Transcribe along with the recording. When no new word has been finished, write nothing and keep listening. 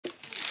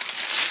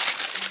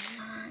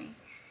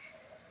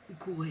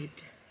good.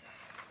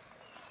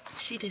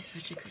 She did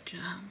such a good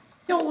job.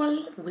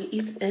 Y'all, what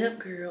is up,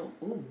 girl?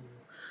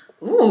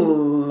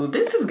 Ooh,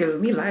 this is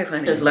giving me life,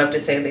 honey. Just love to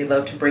say they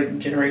love to break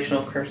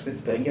generational curses,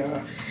 but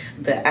y'all,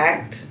 the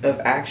act of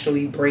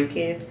actually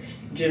breaking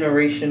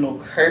generational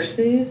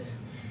curses,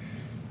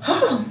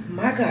 oh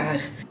my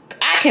God.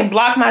 I can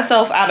block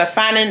myself out of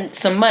finding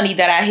some money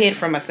that I hid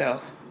from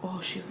myself. Oh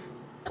shoot.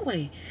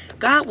 Wait,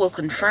 God will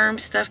confirm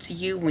stuff to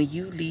you when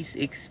you least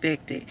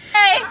expect it.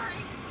 Hey,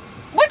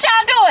 what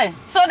y'all doing?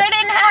 So they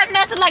didn't have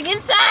nothing like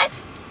inside?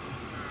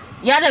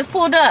 Y'all just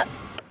pulled up.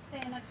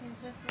 Staying next to your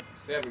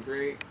sister. 7th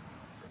grade.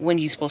 When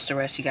you're supposed to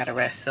rest, you gotta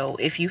rest. So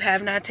if you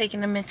have not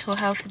taken a mental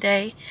health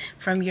day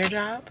from your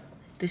job,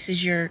 this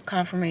is your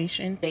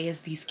confirmation. Today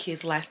is these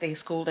kids' last day of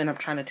school, and I'm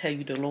trying to tell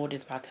you the Lord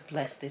is about to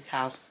bless this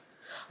house.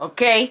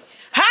 Okay?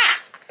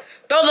 Ha!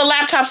 Throw the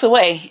laptops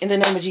away in the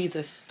name of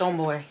Jesus. Throw them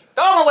away.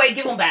 Throw them away.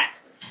 Give them back.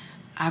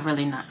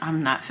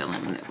 I'm not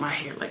feeling my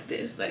hair like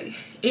this. Like,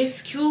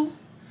 it's cute,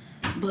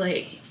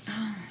 but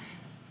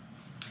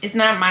it's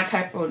not my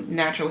type of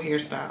natural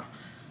hairstyle.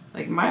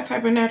 Like, my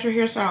type of natural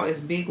hairstyle is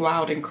big,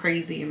 wild, and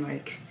crazy, and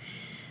like,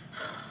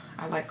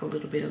 I like a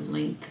little bit of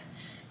length.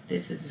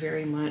 This is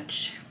very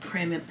much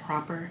prim and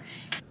proper.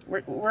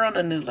 We're on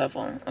a new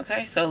level,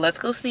 okay? So let's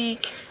go see.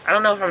 I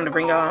don't know if I'm gonna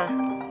bring y'all.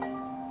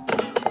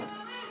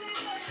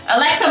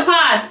 Alexa,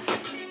 pause.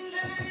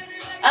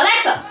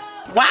 Alexa,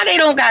 why they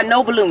don't got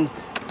no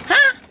balloons?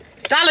 Huh?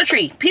 Dollar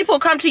Tree. People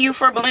come to you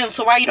for balloons,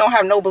 so why you don't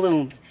have no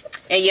balloons?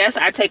 And yes,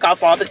 I take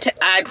off all the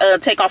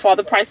take off all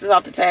the prices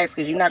off the tags,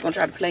 because you're not gonna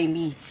try to play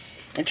me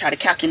and try to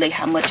calculate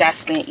how much I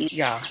spent.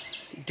 Y'all,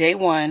 day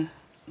one,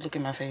 look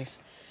at my face.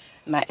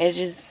 My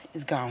edges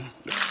is gone.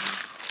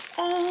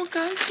 Oh,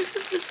 guys, this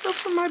is the stuff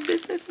for my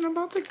business, and I'm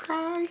about to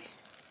cry.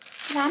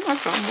 Why am I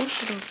so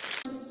emotional?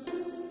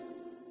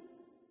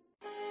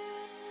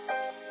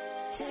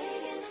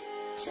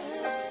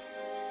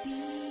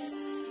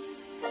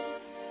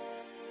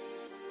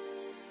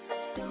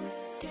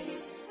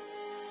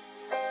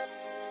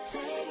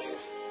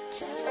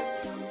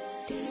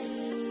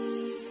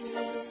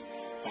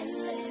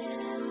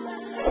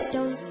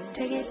 Don't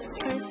take it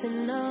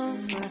personal.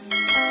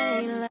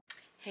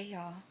 Hey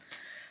y'all,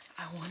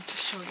 I want to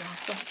show y'all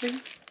something,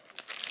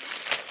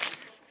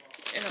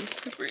 and I'm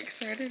super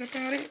excited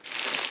about it.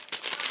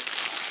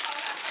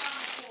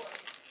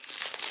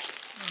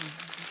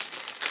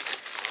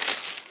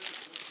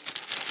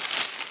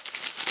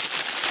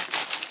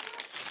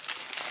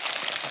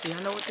 Do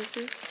y'all know what this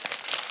is?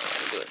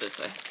 I'll do it this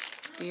way.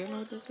 Do you know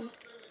what this is?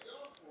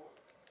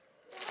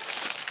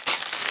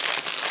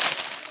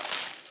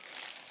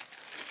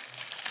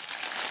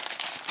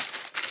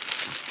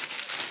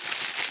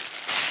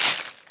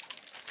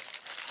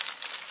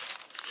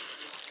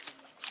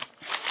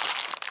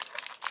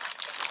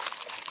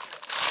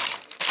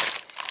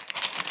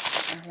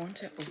 I want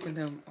to open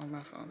them on my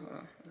phone. Hold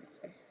on, let me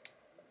see.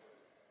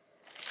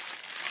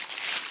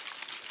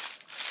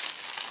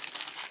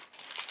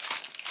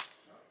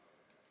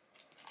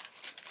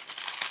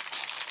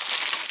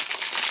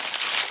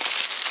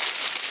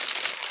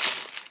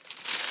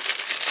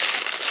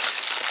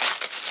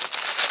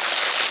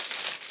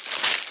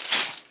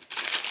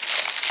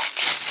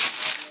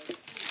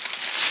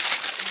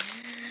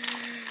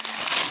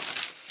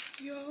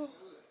 Yo,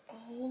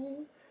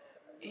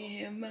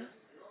 O-M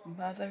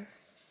mother.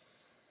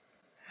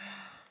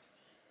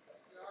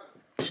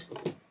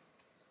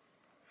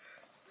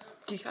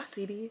 Do y'all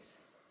see these?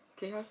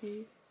 Can y'all see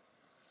these?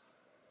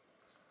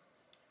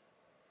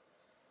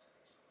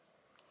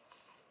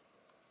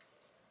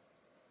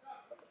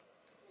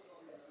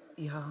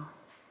 Y'all,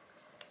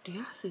 do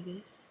y'all see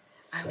this?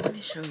 I want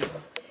to show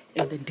y'all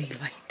in the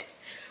daylight,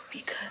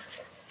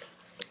 because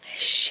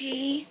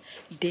she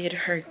did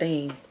her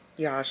thing.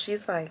 Y'all,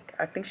 she's like,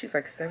 I think she's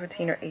like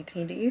 17 or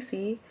 18. Do you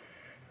see?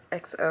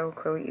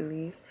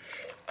 xoChloeElise.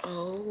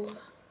 Oh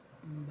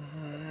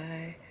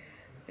my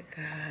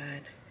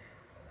God.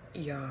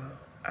 Y'all,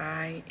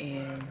 I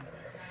am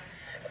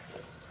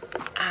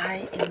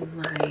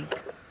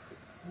like,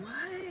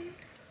 what?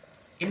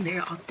 In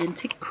their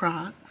authentic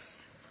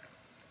Crocs.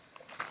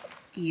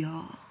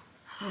 Y'all,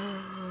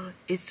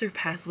 it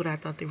surpassed what I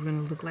thought they were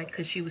gonna look like,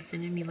 because she was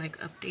sending me like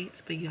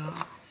updates. But y'all,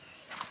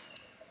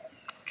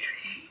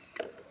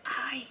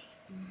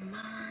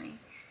 my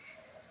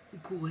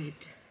good.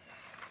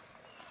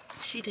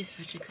 She did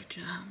such a good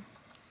job.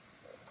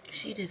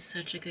 She did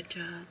such a good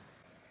job.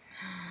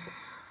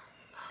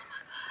 Oh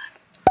my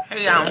God.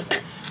 Hey y'all,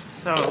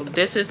 so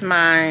this is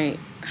my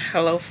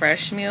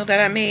HelloFresh meal that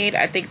I made.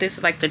 I think this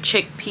is like the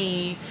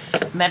chickpea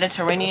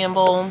Mediterranean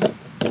bowl.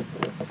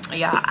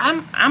 Yeah,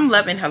 I'm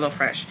loving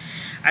HelloFresh.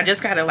 I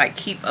just gotta like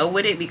keep up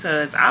with it,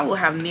 because I will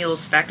have meals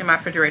stacked in my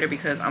refrigerator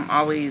because I'm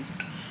always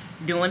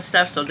doing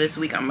stuff. So this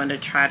week I'm gonna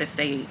try to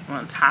stay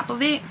on top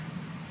of it.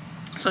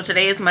 So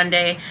today is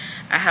Monday.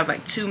 I have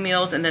like 2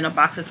 meals, and then a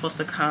box is supposed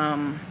to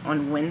come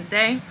on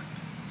Wednesday.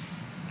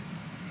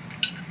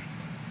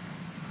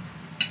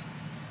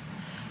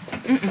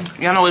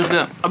 Y'all know it's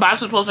good. A box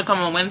is supposed to come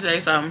on Wednesday,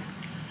 so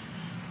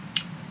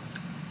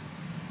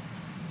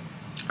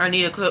I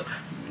need to cook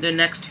the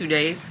next 2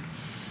 days.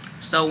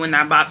 So when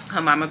that box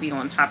come, I'm gonna be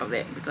on top of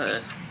it,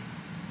 because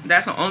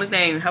that's the only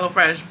thing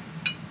HelloFresh,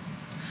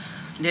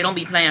 they don't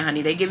be playing,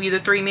 honey. They give you the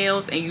 3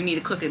 meals and you need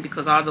to cook it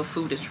because all the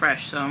food is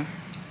fresh. So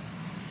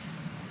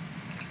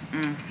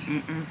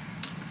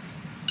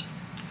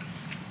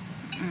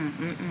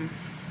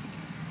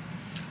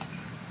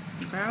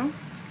girl,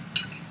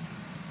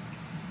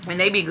 and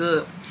they be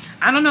good.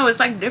 I don't know, it's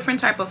like different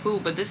type of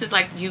food, but this is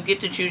like you get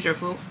to choose your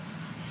food.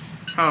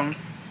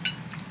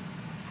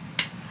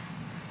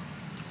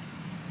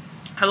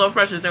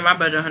 HelloFresh is in my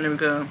budget, honey,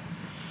 because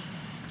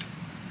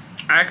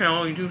I can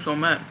only do so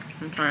much.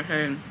 I'm trying to tell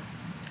you.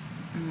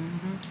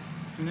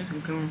 This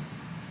is good.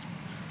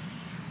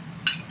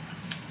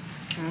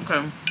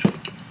 Okay.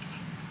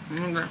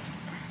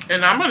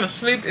 And I'm gonna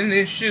sleep in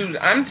these shoes.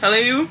 I'm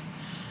telling you,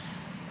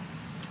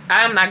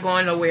 I am not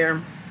going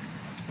nowhere.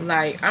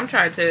 Like, I'm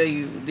trying to tell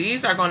you,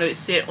 these are gonna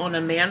sit on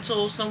a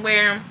mantle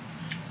somewhere.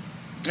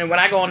 And when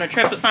I go on a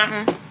trip or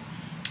something,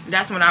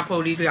 that's when I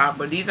pull these out.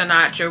 But these are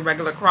not your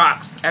regular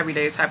Crocs,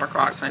 everyday type of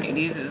Crocs, honey.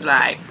 These is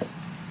like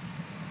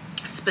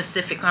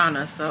specific kind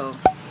of. So,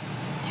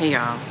 hey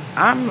y'all,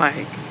 I'm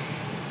like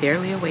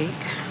barely awake.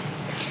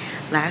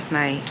 Last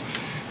night,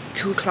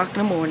 2 o'clock in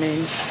the morning,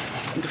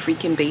 the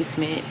freaking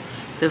basement,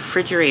 the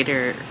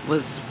refrigerator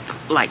was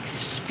like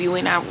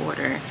spewing out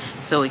water.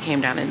 So it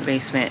came down in the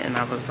basement and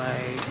I was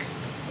like,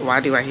 why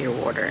do I hear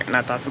water? And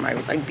I thought somebody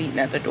was like beating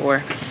at the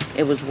door.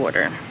 It was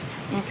water.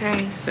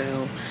 Okay,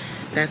 so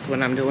that's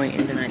what I'm doing.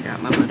 And then I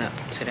got my butt up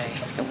today.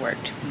 It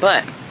worked.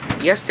 But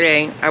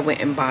yesterday I went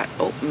and bought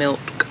oat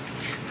milk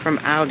from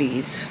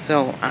Beauties.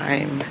 So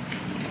I'm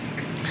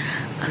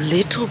a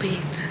little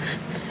bit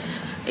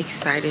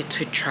excited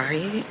to try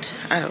it.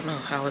 I don't know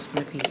how it's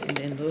gonna be. And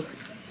then look,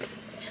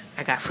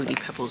 I got Fruity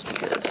Pebbles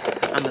because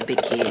I'm a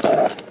big kid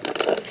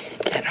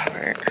at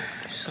heart.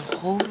 So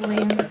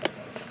hopefully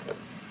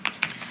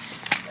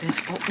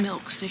this oat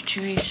milk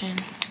situation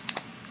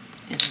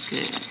is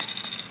good.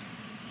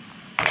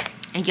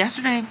 And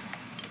yesterday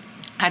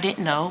I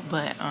didn't know,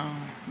 but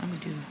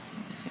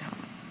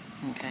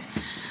okay.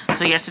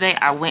 So yesterday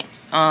I went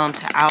to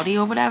Aldi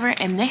or whatever,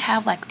 and they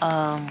have like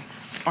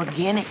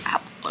organic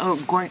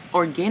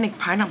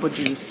pineapple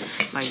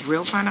juice, like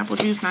real pineapple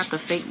juice, not the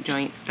fake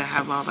joints that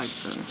have all like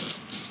the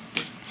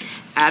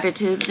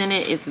additives in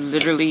it. It's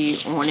literally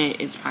on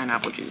it, it's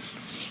pineapple juice,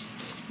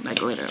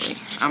 like literally.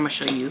 I'm gonna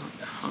show you.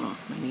 Hold on,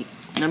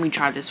 let me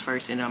try this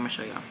first and then I'm gonna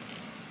show y'all.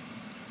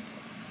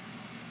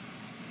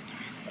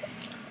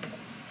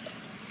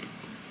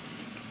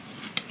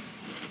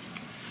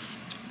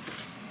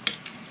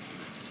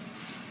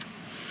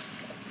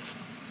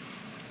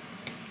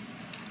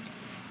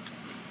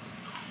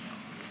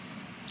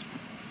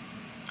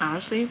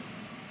 Honestly,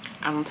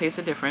 I don't taste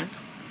the difference.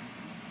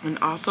 And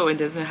also it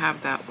doesn't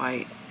have that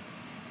like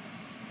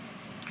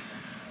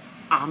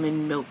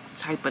almond milk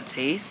type of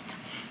taste.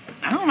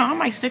 I don't know, I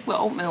might stick with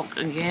oat milk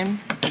again.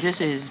 This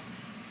is,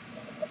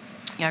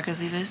 y'all can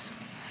see this?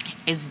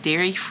 It's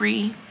dairy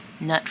free,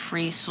 nut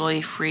free,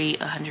 soy free,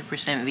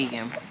 100%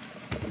 vegan.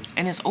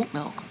 And it's oat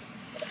milk.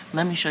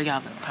 Let me show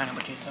y'all the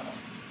pineapple juice.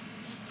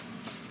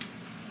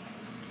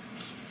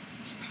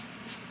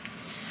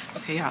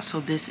 Okay, y'all, so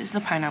this is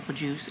the pineapple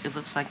juice. It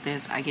looks like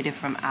this. I get it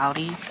from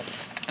Aldi,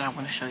 and I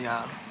want to show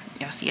y'all.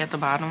 Y'all see at the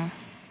bottom?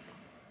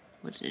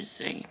 What does it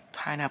say?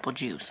 Pineapple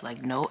juice.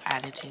 Like, no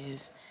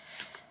additives.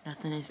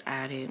 Nothing is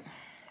added.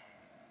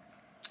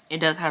 It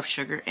does have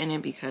sugar in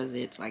it because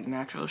it's, like,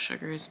 natural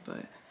sugars,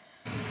 but...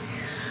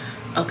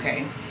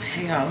 Okay,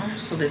 hey, y'all.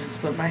 So this is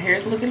what my hair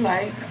is looking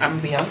like. I'm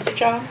going to be honest with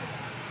y'all.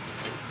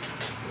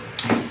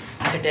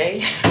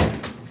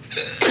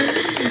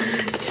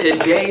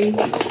 Today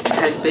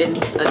has been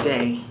a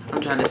day.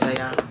 I'm trying to tell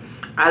y'all,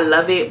 I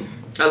love it.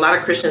 A lot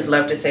of Christians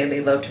love to say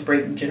they love to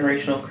break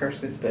generational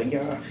curses, but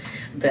y'all,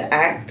 the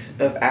act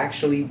of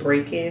actually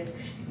breaking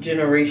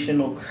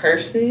generational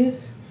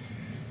curses,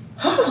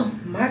 oh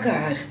my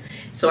God.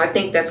 So I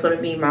think that's going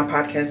to be my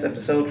podcast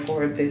episode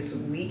for this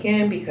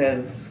weekend,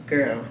 because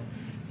girl,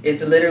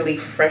 it's literally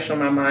fresh on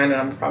my mind,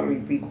 and I'm probably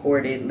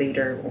record it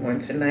later on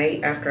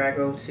tonight after I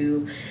go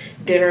to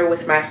dinner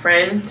with my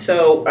friend.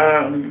 So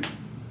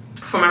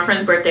for my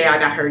friend's birthday, I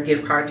got her a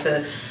gift card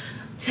to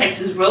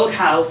Texas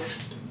Roadhouse,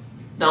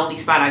 the only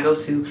spot I go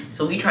to.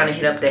 So we trying to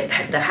hit up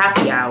the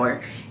happy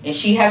hour, and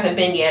she hasn't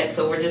been yet,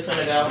 so we're just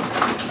gonna go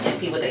and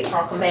see what they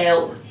talk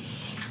about.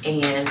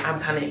 And I'm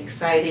kind of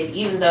excited,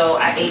 even though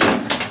I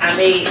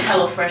made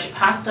HelloFresh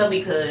pasta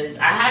because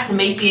I had to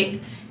make it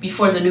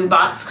before the new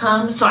box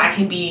comes so I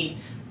can be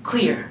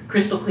clear,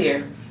 crystal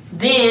clear.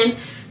 Then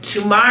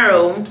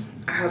tomorrow,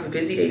 I have a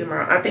busy day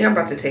tomorrow. I think I'm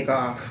about to take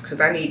off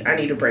because I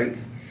need a break.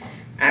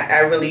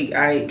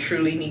 I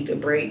truly need a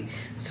break.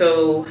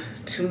 So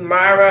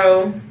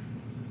tomorrow,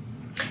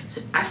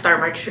 I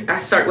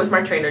start with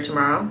my trainer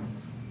tomorrow.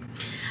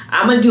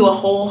 I'm gonna do a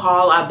whole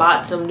haul. I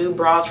bought some new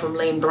bras from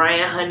Lane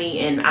Bryant, honey,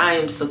 and I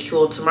am so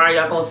cute. Tomorrow,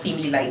 y'all gonna see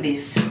me like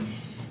this.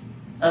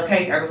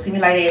 Okay, y'all gonna see me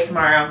like that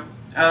tomorrow.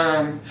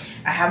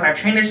 I have my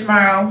trainer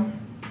tomorrow.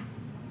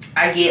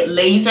 I get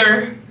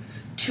laser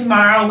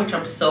tomorrow, which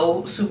I'm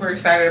so super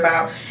excited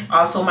about.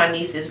 Also, my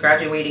niece is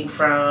graduating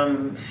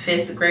from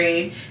 5th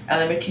grade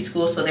elementary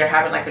school, so they're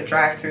having like a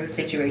drive-through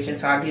situation,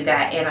 so I'll do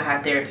that, and I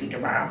have therapy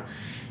tomorrow.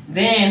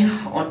 Then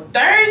on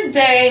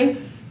Thursday,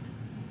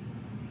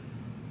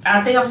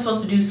 I think I'm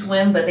supposed to do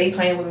swim, but they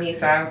playing with me,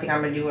 so I don't think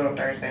I'm gonna do it on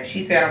Thursday.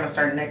 She said I'm gonna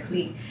start next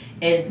week,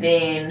 and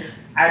then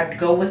I'd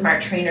go with my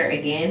trainer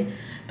again,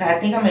 but I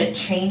think I'm gonna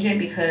change it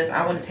because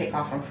I want to take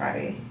off on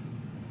Friday.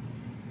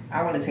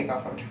 I want to take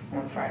off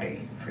on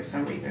Friday for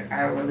some reason.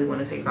 I really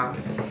want to take off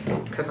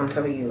because I'm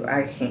telling you,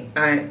 I can't.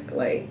 I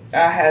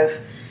have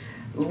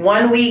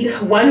 1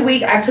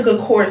 week I took a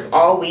course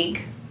all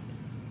week,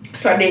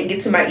 so I didn't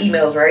get to my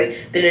emails, right?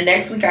 Then the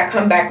next week I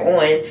come back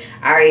on,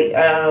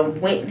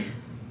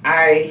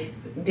 I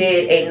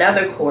did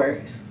another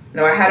course.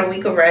 No, I had a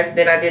week of rest.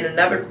 Then I did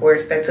another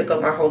course that took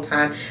up my whole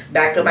time.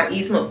 Backed up my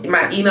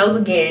emails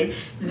again.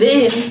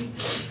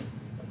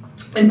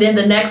 And then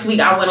the next week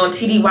I went on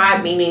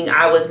TDY, meaning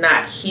I was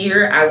not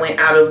here. I went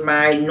out of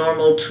my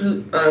normal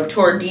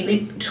tour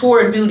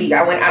duty.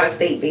 I went out of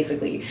state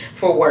basically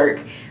for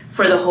work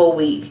for the whole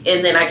week.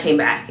 And then I came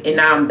back, and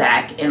now I'm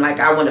back. And like,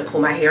 I want to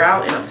pull my hair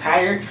out and I'm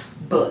tired,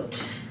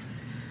 but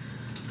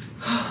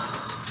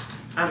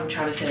I'm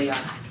trying to tell y'all.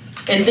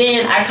 And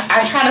then I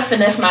try to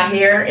finesse my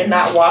hair and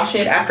not wash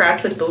it after I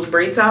took those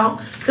braids out,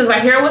 because my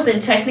hair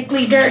wasn't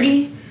technically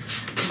dirty,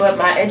 but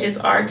my edges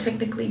are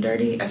technically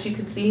dirty, as you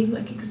can see.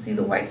 Like, you can see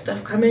the white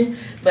stuff coming.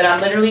 But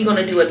I'm literally going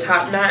to do a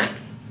top knot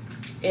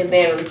and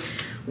then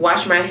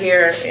wash my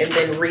hair and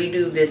then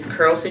redo this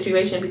curl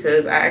situation,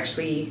 because I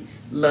actually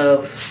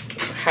love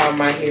how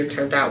my hair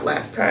turned out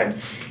last time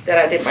that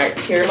I did my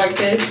hair like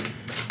this.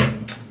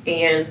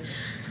 And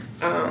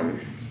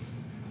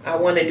I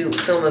want to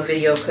film a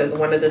video because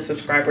one of the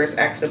subscribers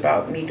asked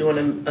about me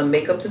doing a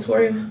makeup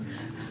tutorial.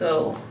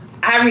 So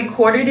I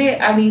recorded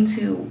it. I need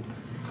to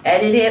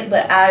edit it,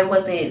 but I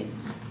wasn't.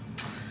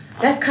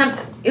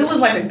 It was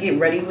like a get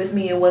ready with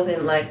me. It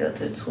wasn't like a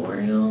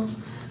tutorial.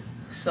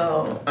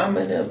 So I'm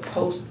gonna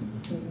post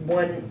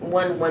one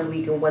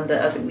week and one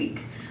the other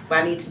week.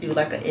 But I need to do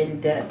like an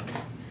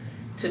in-depth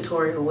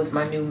tutorial with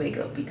my new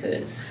makeup,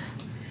 because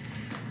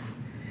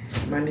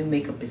my new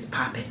makeup is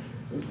popping.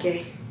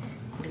 Okay.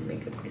 New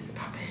makeup is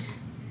popping.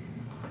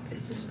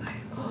 This is like,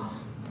 oh,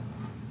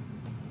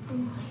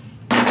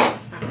 I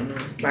don't know.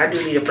 But I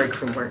do need a break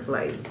from work.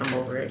 Like, I'm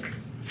over it.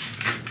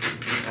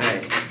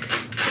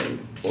 I'm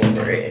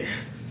over it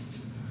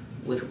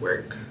with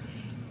work.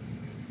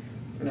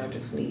 And I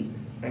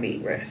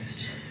need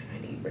rest. I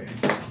need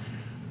rest.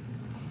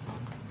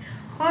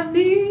 I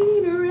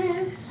need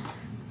rest.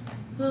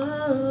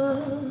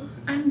 Oh,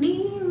 I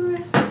need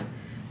rest.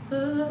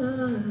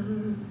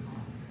 Oh,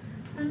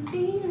 I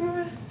need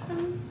rest.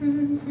 The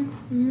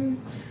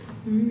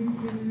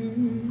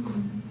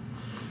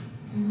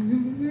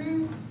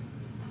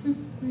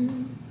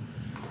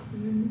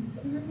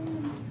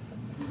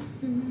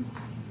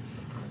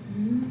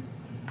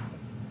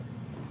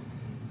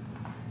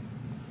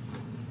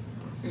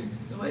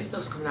white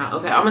stuff's coming out.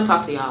 Okay, I'm gonna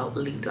talk to y'all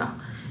later.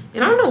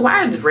 And I don't know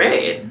why it's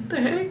red. What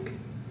the heck?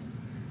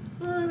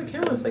 The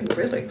camera's like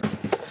red like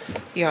that.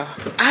 Yeah,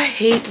 I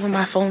hate when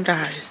my phone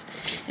dies.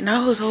 And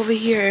I was over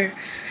here.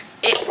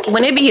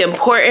 When it be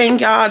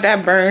important, y'all,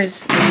 that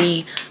burns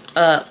me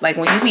up. Like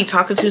when you be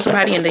talking to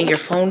somebody and then your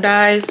phone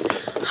dies.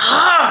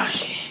 Ah,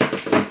 shit.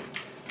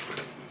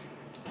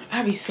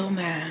 I be so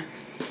mad.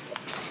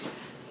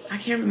 I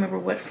can't remember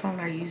what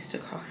phone I used to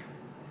call him.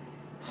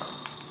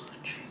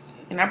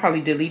 And I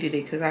probably deleted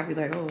it because I'd be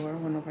like, oh, I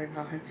don't want nobody to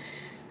call him.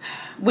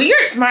 Well,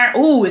 you're smart.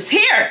 Ooh, it's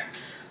here.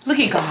 Look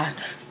at God.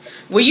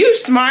 Well, you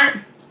smart.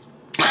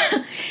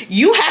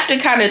 You have to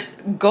kind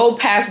of go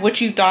past what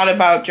you thought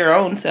about your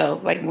own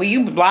self. Like when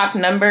you block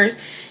numbers,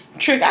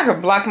 trick, I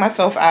could block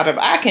myself out of.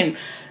 I can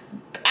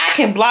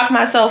block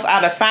myself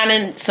out of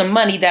finding some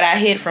money that I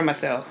hid from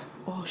myself.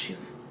 Oh shoot,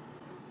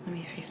 let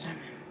me FaceTime him.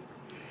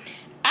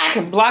 I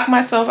can block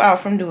myself out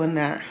from doing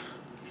that.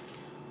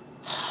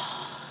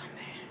 Oh,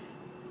 man.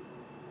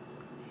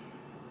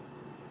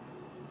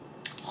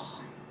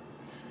 Oh.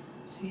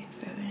 6,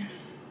 7, 3,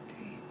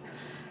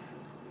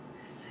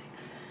 6, 9,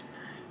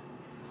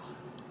 1,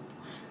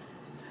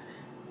 7,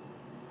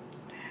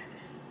 10.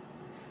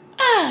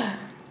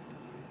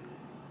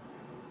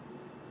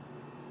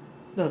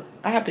 Look,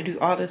 I have to do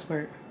all this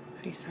work.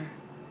 FaceTime.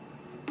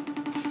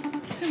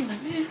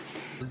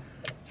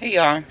 Hey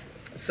y'all.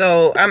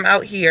 So I'm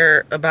out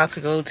here about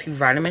to go to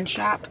Vitamin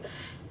Shop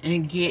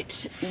and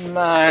get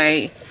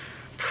my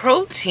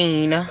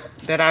protein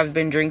that I've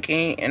been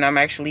drinking and I'm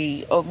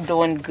actually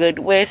doing good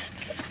with.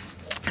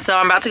 So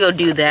I'm about to go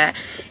do that.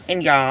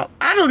 And y'all,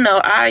 I don't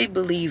know, I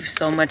believe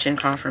so much in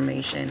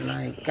confirmation.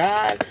 Like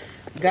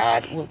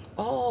God will,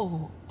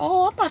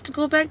 I'm about to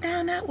go back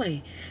down that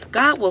way.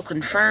 God will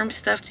confirm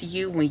stuff to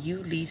you when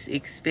you least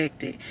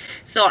expect it.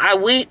 So I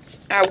went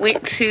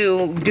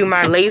to do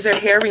my laser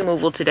hair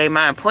removal today,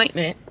 my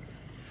appointment.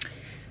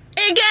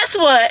 And guess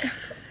what?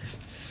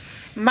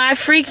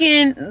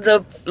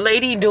 the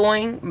lady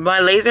doing my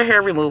laser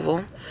hair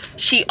removal,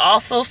 she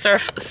also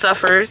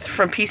suffers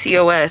from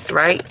PCOS,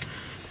 right?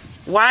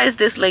 Why is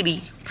this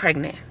lady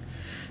pregnant?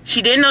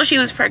 She didn't know she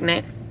was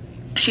pregnant.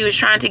 She was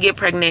trying to get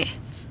pregnant.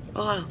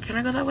 Oh, can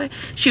I go that way?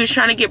 She was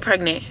trying to get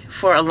pregnant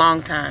for a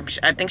long time.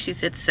 I think she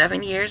said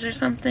 7 years or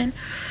something.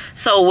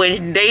 So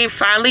when they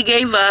finally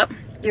gave up,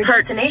 your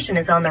destination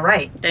is on the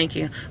right. Thank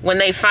you. When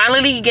they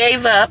finally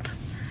gave up,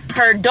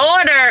 her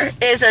daughter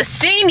is a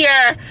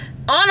senior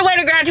on the way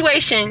to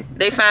graduation.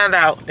 They found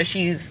out that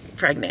she's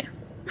pregnant.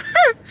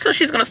 So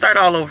she's going to start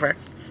all over.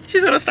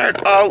 She's going to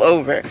start all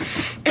over.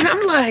 And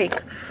I'm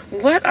like,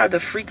 what are the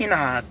freaking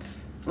odds?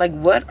 Like,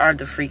 what are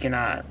the freaking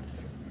odds?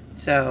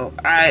 So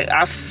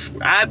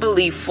I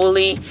believe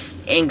fully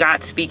in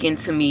God speaking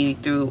to me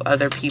through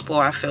other people.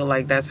 I feel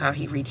like that's how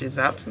he reaches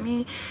out to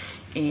me.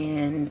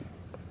 And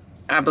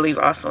I believe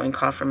also in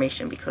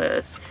confirmation,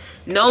 because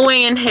no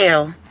way in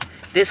hell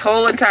this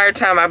whole entire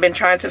time I've been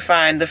trying to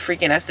find the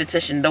freaking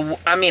esthetician,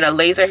 a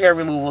laser hair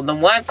removal, the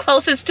one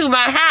closest to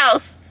my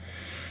house,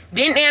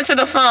 didn't answer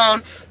the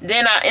phone.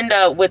 Then I end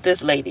up with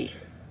this lady.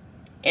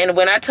 And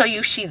when I tell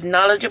you she's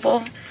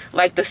knowledgeable,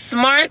 like the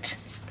smart.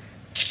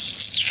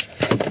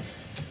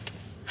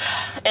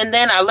 And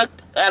then I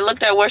looked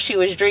at what she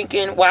was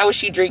drinking. Why was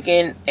she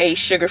drinking a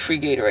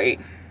sugar-free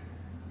Gatorade?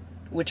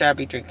 Which I'd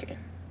be drinking.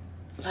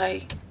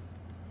 Like,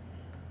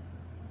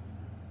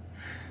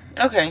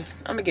 okay,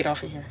 I'm gonna get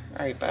off of here.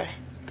 All right, bye.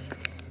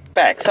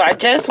 Back. So I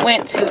just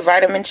went to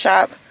Vitamin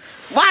Shop.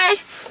 Why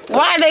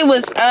they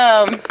was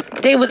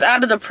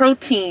out of the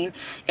protein.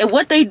 And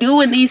what they do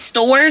in these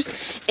stores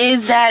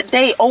is that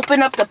they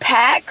open up the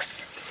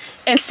packs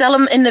and sell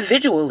them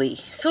individually.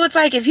 So it's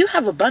like, if you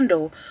have a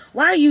bundle,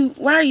 why are you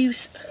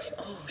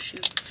oh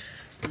shoot,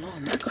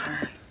 Lord, my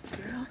car,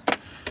 girl,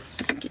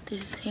 get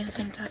this hand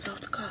sanitizer off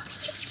the car.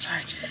 All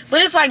right.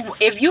 But it's like,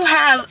 if you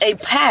have a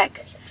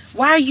pack,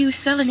 why are you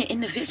selling it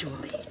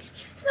individually?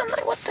 And I'm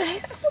like, what the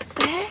heck?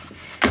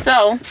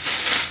 So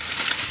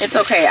it's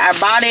okay. I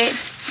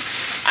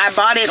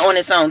bought it on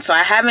its own. So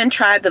I haven't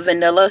tried the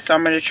vanilla, so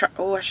I'm gonna try.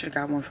 Oh, I should have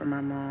got one for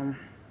my mom.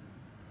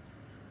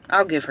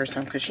 I'll give her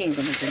some because she ain't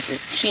gonna drink it.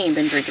 She ain't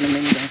been drinking them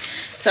anyway.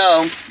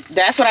 So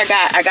that's what I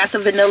got. I got the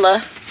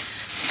vanilla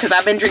because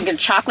I've been drinking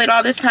chocolate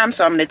all this time.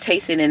 So I'm gonna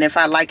taste it, and if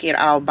I like it,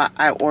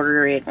 I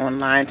order it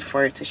online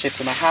for it to ship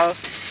to my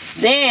house.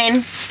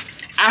 Then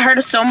I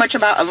heard so much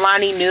about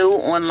Alani Nu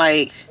on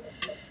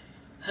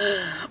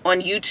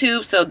on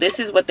YouTube. So this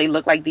is what they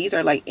look like. These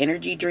are like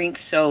energy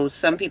drinks. So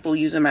some people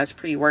use them as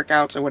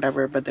pre-workouts or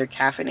whatever, but they're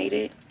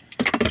caffeinated.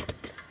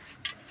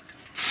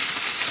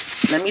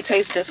 Let me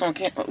taste this one.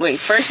 Wait,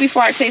 first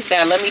before I taste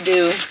that,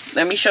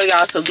 let me show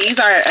y'all. So these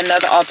are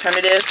another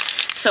alternative.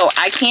 So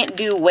I can't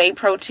do whey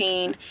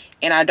protein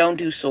and I don't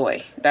do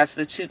soy. That's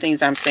the two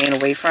things I'm staying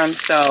away from.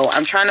 So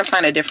I'm trying to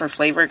find a different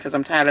flavor because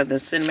I'm tired of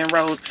the cinnamon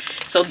rolls.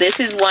 So this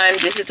is one.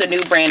 This is a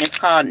new brand. It's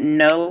called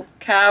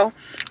xoChloe.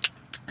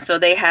 So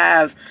they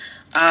have,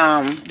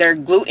 they're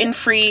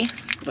gluten-free.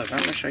 Look, I'm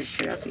going to show you.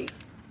 See?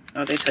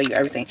 Oh, they tell you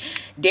everything.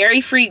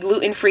 Dairy-free,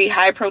 gluten-free,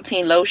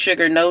 high-protein,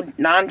 low-sugar, no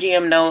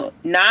non-GMO,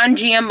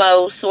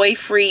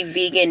 soy-free,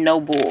 vegan,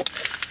 no bull.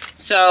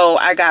 So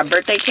I got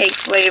birthday cake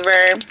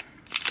flavor.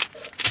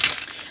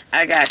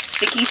 I got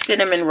sticky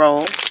cinnamon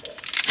roll.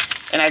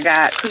 And I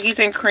got cookies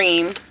and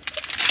cream.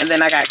 And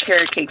then I got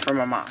carrot cake for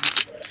my mom.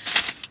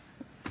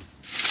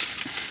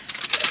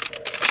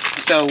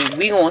 So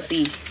we gonna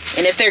see.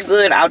 And if they're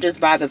good, I'll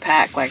just buy the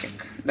pack. Like,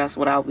 that's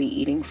what I'll be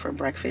eating for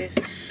breakfast.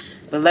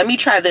 But let me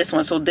try this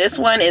one. So this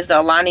one is the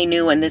Alani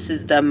Nu, and this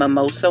is the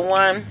mimosa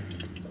one.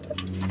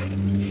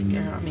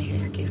 Girl, I'm in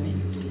here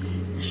giving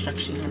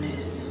instruction on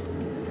this.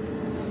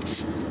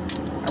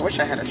 I wish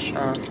I had a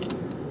straw.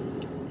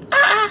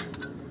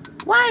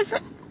 Why is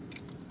it?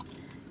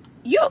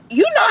 You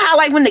know how,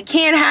 like, when the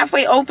can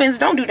halfway opens,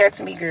 don't do that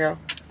to me, girl.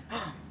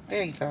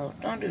 There you go.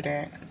 Don't do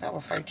that, because I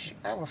will fight you.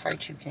 I will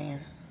fight you, can.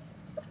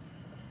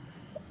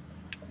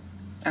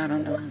 I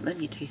don't know. Let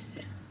me taste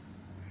it.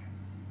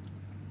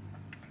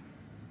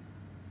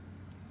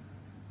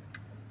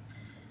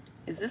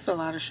 Is this a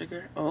lot of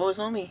sugar? Oh, it's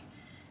only...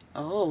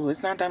 Oh,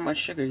 it's not that much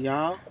sugar,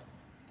 y'all.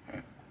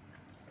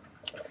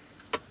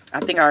 I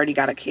think I already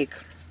got a kick.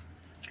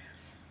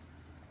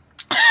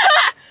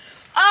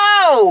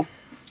 Oh!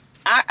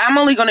 I'm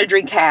only going to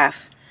drink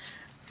half.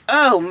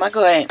 Oh, my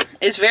God.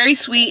 It's very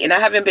sweet, and I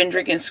haven't been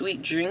drinking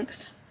sweet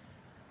drinks.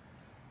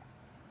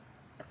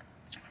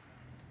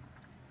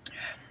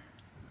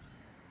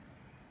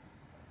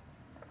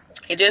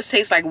 It just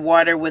tastes like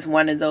water with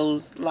one of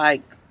those,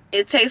 like...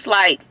 It tastes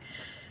like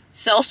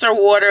seltzer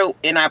water,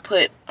 and I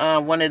put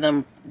one of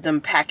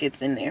them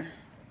packets in there.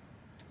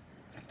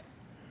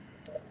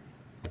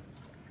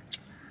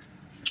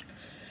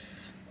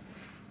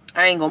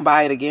 I ain't gonna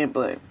buy it again,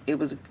 but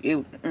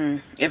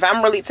if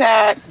I'm really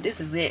tired, this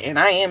is it, and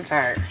I am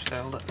tired.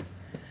 So look,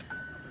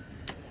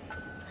 oh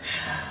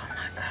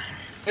my God,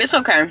 it's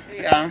okay.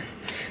 Yeah.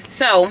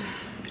 So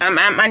I'm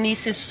at my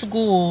niece's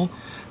school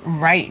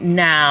right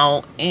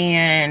now,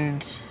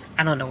 and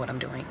I don't know what I'm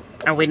doing.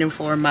 I'm waiting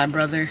for my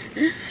brother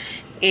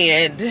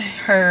and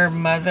her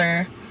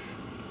mother.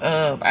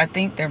 I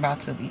think they're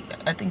about to be,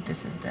 I think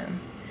this is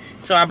them.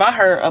 So I bought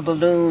her a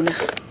balloon,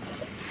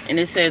 and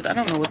it says, I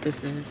don't know what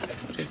this is.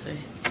 What does it say?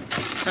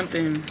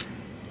 Something,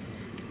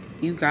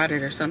 you got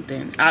it or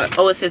something.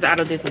 Oh, it says out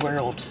of this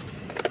world.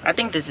 I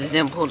think this is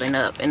them pulling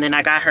up. And then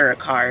I got her a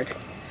card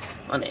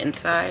on the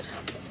inside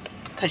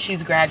because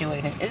she's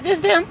graduating. Is this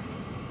them?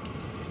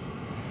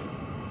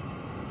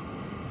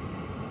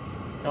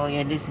 Oh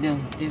yeah, this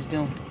them. This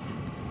them.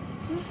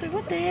 Let's see,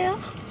 what the hell?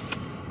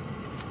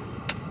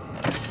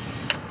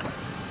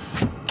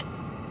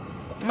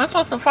 Am I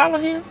supposed to follow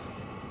him?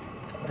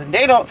 But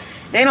they don't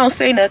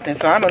say nothing,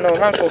 so I don't know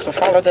if I'm supposed to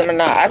follow them or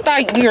not. I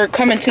thought we were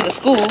coming to the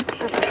school,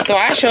 so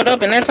I showed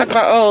up and they're talking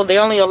about, oh, they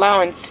only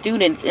allowing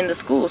students in the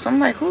school. So I'm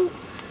like, who?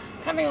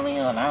 How they only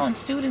allowing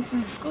students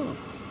in the school?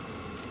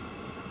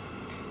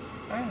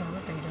 I don't know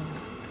what they're doing.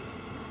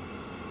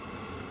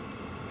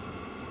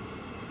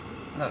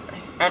 Look,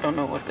 I don't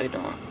know what they're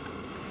doing.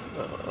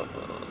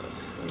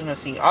 We're gonna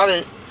see all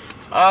the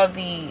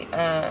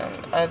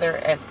other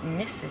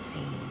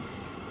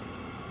ethnicities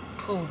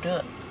pulled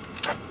up.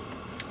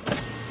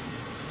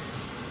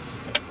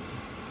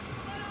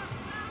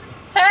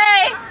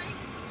 Hey,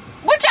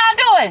 what y'all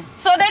doing?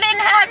 So they didn't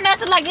have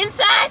nothing like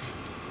inside?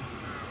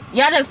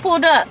 Y'all just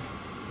pulled up.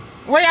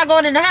 Where y'all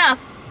going in the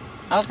house?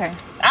 Okay,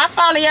 I'll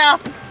follow y'all.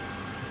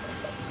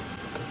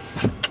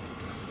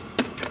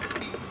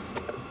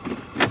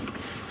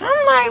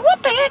 I'm like,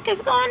 what the heck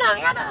is going on?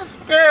 Y'all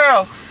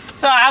girl.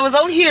 So I was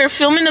over here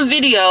filming a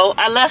video.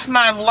 I left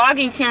my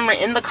vlogging camera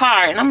in the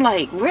car, and I'm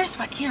like, where's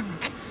my camera?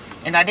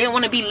 And I didn't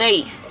want to be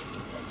late.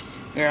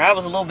 Girl, I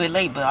was a little bit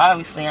late, but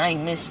obviously I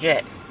ain't missed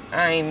yet.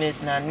 I ain't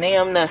missed not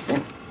damn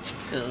nothing.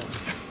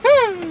 Cause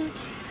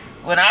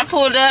when I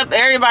pulled up,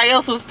 everybody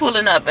else was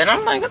pulling up, and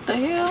I'm like, what the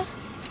hell?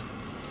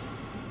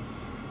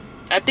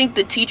 I think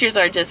the teachers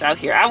are just out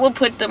here. I will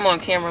put them on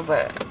camera,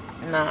 but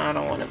nah, I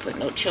don't want to put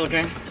no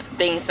children.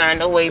 They ain't signed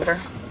no waiver.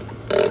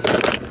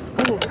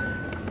 Ooh.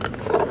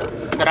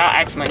 But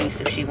I'll ask my niece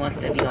if she wants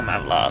to be on my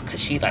vlog, because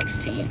she likes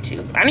to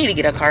YouTube. I need to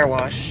get a car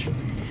wash.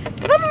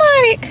 But I'm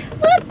like,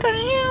 what the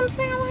ham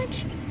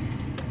sandwich?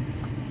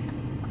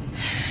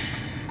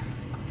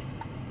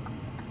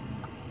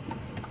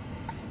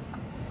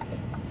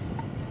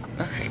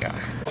 Okay, y'all.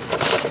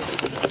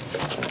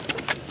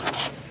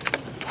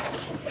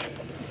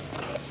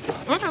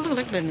 What do I look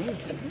like the news?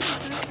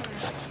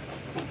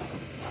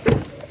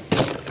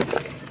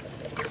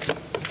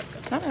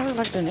 I look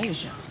like the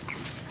news, y'all.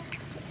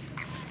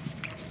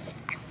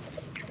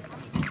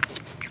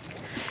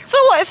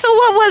 So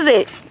what was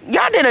it?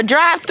 Y'all did a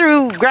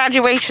drive-through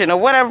graduation or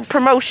whatever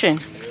promotion.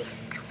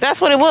 That's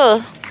what it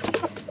was.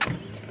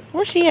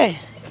 Where's she at?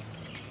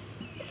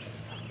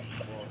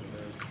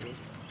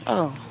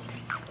 Oh.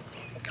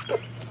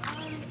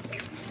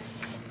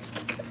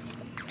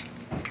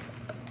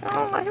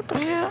 Oh, like, what the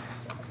hell?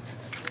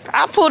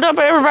 I pulled up,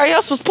 but everybody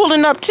else was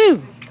pulling up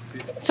too.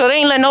 So they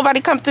ain't let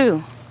nobody come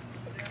through.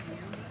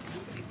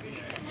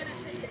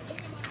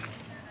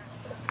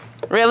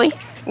 Really?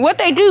 What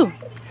they do?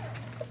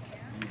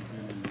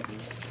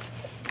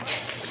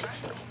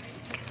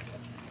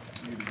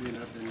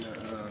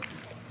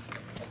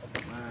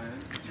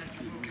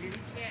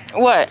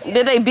 What?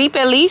 Did they beep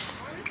at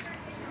least?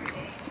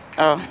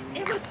 Oh.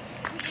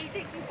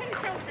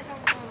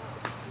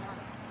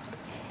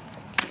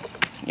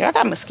 Yeah, I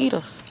got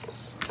mosquitoes.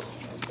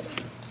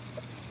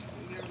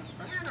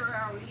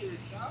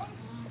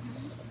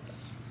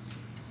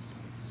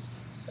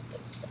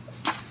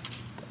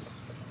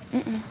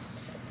 Mm-mm.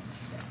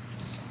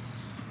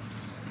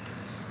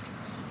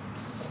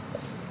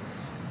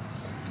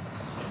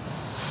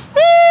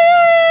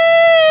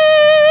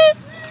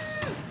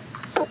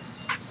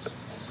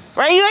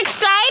 Are you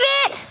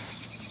excited?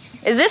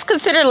 Is this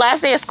considered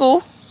last day of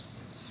school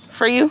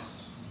for you?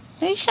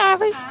 Hey,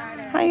 Charlie.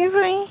 How you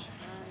doing?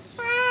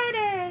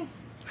 Friday.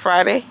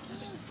 Friday.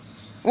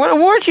 What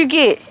award you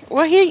get?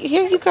 Well, here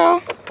you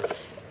go.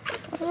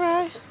 All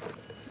right.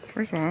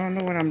 First of all, I don't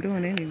know what I'm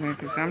doing anyway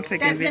because I'm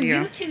taking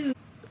video. That's the YouTube.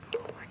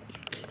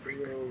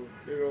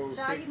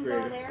 Shaw, you can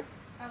go there.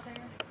 Out there.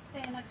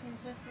 Stand next to your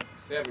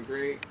sister. 7th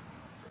grade.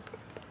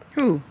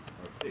 Who?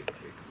 Or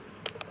 6th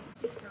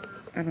grade.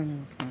 I don't know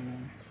what's going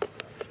on.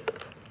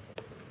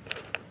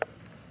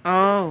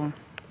 Oh.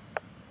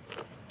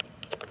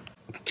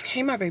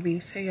 Hey, my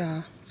babies. Hey,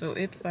 y'all. So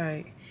it's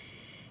like,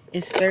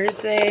 it's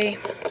Thursday,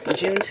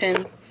 June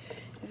 10th.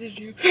 Is it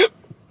June?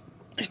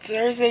 It's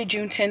Thursday,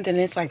 June 10th, and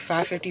it's like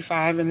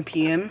 5:55 in the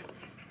p.m.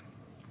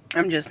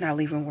 I'm just not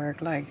leaving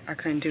work. Like, I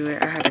couldn't do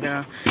it. I had to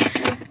go.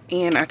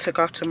 And I took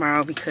off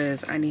tomorrow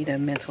because I need a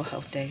mental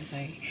health day.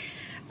 Like,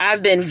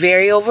 I've been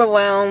very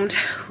overwhelmed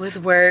with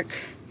work,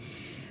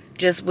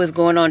 just with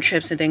going on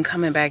trips and then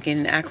coming back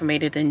and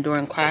acclimated and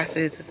during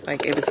classes. It's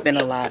like, it's been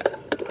a lot.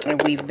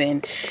 And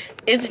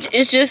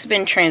it's just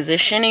been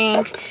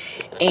transitioning,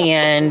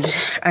 and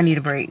I need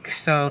a break.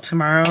 So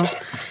tomorrow,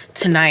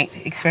 tonight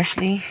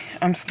especially,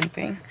 I'm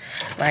sleeping.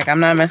 Like, I'm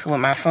not messing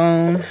with my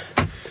phone.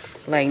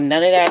 Like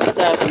none of that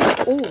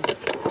stuff. Ooh,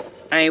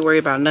 I ain't worried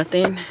about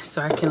nothing.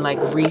 So I can like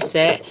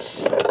reset.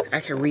 I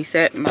can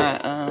reset my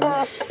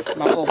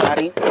my whole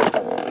body,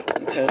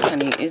 because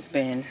honey, it's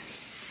been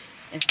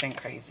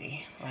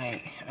crazy.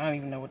 Like I don't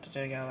even know what to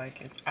tell y'all.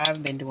 Like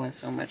I've been doing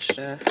so much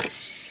stuff,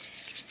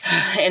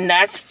 and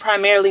that's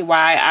primarily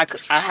why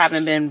I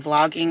haven't been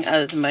vlogging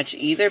as much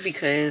either,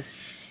 because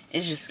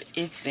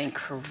it's been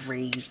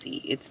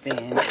crazy. It's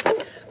been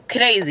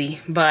crazy,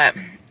 but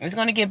it's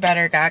gonna get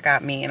better. God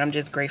got me, and I'm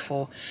just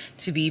grateful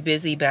to be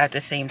busy, but at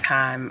the same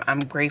time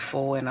I'm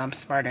grateful and I'm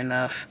smart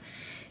enough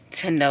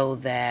to know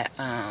that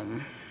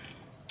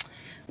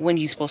when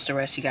you're supposed to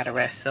rest, you gotta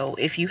rest. So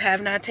if you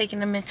have not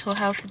taken a mental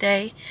health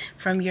day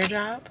from your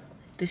job,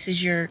 this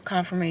is your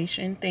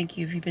confirmation. Thank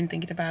you. If you've been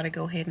thinking about it,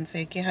 go ahead and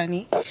take it,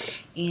 honey.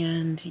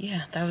 And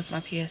yeah, that was my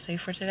PSA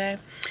for today.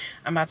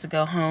 I'm about to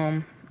go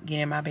home, get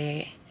in my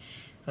bed,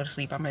 go to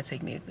sleep. I'm gonna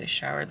take me a good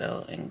shower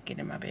though and get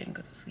in my bed and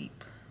go to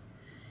sleep.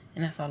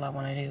 And that's all I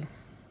want to do.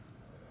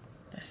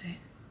 That's it.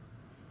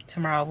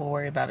 Tomorrow will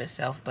worry about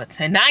itself, but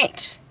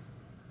tonight,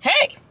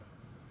 hey,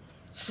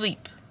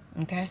 sleep.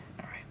 Okay?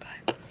 All right,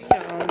 bye. Hey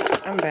y'all,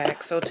 I'm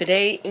back. So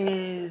today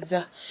is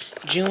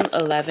June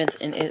 11th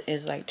and it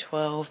is like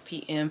 12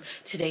 p.m.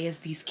 Today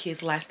is these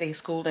kids' last day of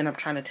school, and I'm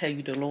trying to tell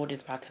you the Lord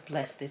is about to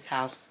bless this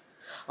house.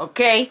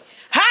 Okay?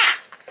 Ha!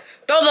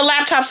 Throw the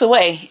laptops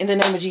away in the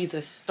name of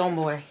Jesus. Throw them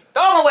away.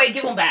 Throw them away.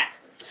 Give them back.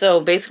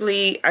 So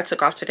basically, I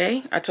took off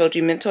today. I told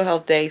you mental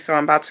health day. So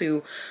I'm about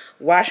to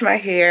wash my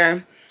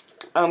hair,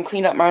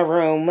 clean up my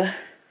room,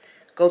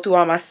 go through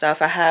all my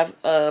stuff. I have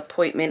an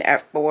appointment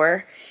at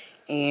 4.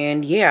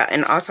 And yeah,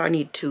 and also I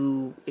need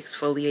to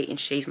exfoliate and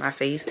shave my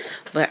face.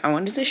 But I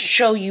wanted to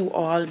show you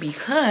all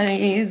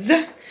because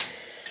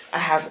I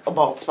have a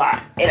bald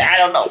spot. And I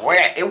don't know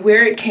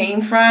where it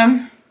came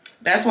from.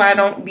 That's why I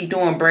don't be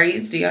doing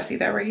braids. Do y'all see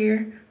that right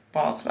here?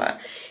 Bald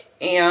spot.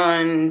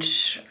 And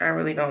I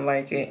really don't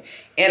like it.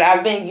 And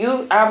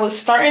I was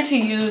starting to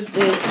use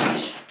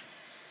this,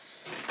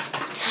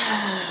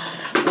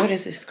 what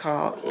is this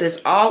called?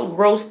 This all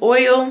growth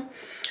oil.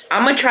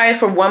 I'm gonna try it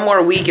for 1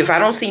 more week. If I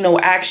don't see no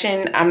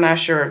action, I'm not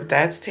sure if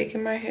that's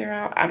taking my hair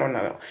out. I don't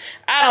know.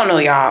 I don't know,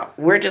 y'all.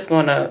 We're just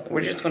gonna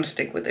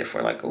stick with it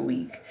for like a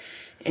week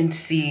and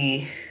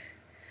see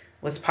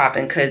what's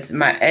popping, because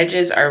my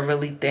edges are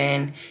really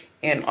thin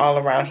and all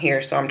around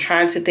here. So I'm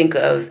trying to think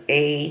of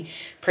a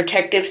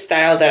protective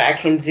style that I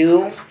can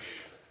do,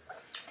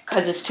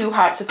 because it's too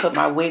hot to put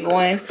my wig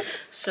on.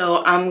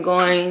 So I'm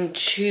going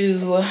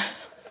to,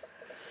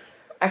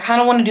 I kind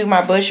of want to do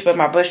my bush, but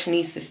my bush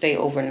needs to stay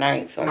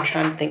overnight. So I'm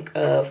trying to think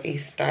of a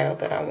style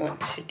that I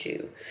want to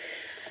do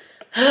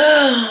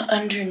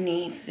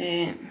underneath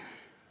it.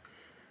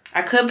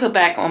 I could put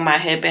back on my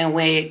headband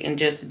wig and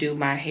just do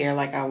my hair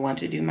like I want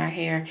to do my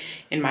hair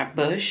in my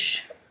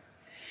bush.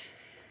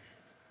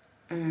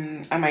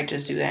 I might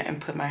just do that and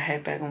put my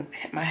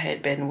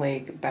headband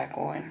wig back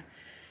on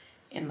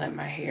and let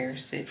my hair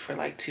sit for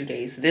like 2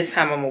 days. This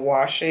time I'm gonna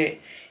wash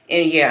it.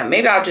 And yeah,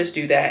 maybe I'll just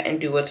do that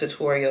and do a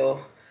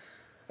tutorial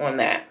on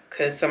that,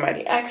 because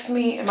somebody asked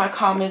me in my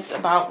comments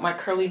about my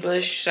curly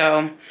bush.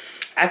 So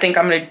I think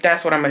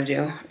that's what I'm gonna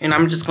do. And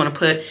I'm just gonna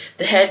put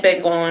the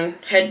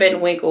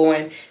headband wig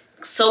on.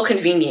 So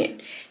convenient.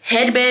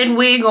 Headband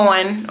wig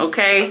on,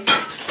 okay,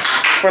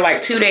 for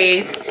like 2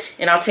 days,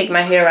 and I'll take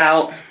my hair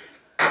out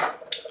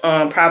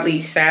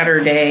probably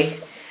Saturday.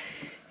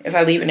 If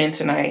I leave it in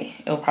tonight,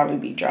 it'll probably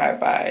be dry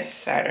by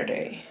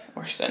Saturday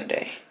or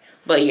Sunday.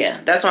 But yeah,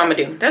 that's what I'm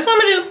gonna do. That's what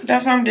I'm gonna do.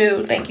 That's what I'm gonna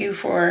do. Thank you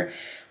for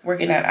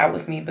working that out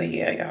with me. But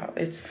yeah, y'all,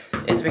 it's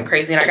been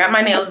crazy. And I got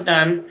my nails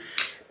done.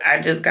 I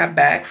just got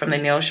back from the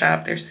nail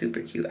shop. They're super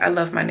cute. I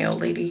love my nail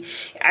lady.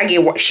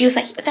 She was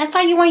like, that's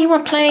how you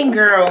want plain,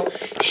 girl.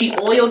 She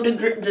oiled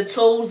the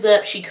toes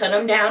up. She cut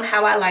them down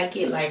how I like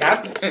it. Like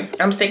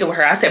I'm sticking with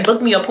her. I said,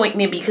 book me an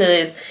appointment,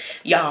 because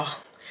y'all,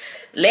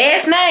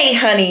 last night,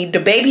 honey, the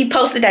baby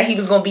posted that he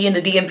was going to be in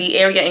the DMV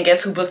area, and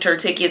guess who booked her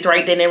tickets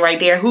right then and right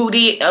there? Who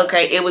did?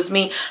 Okay, it was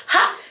me.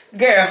 Ha,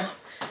 girl.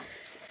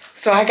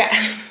 So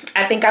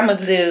I think I'm going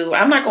to do,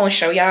 I'm not going to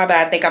show y'all, but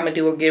I think I'm going to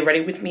do a get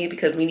ready with me,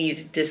 because we need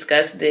to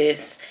discuss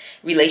this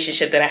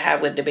relationship that I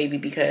have with the baby,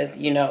 because,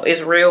 you know,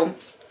 it's real.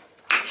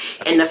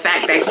 And the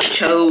fact that he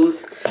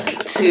chose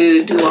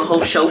to do a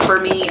whole show for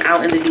me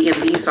out in the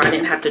DMV so I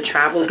didn't have to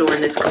travel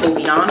during this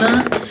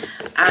Coviana.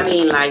 I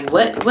mean, like,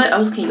 what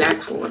else can you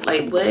ask for?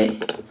 Like,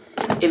 what?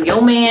 If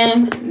your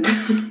man,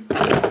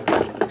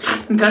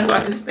 that's why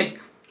I just think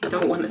I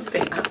don't want to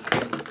stay out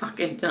because I'm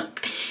talking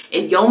junk.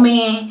 If your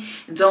man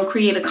don't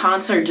create a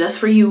concert just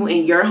for you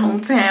in your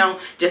hometown,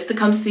 just to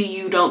come see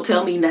you, don't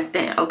tell me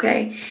nothing,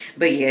 okay?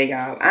 But yeah,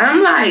 y'all,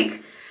 I'm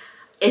like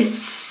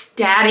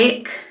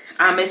ecstatic.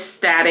 I'm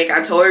ecstatic.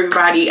 I told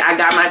everybody I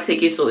got my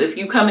ticket. So if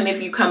you coming,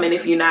 if you coming,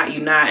 if you're not,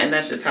 you're not. And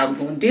that's just how we're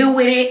going to deal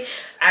with it.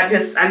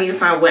 I need to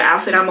find what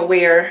outfit I'm going to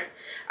wear.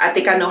 I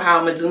think I know how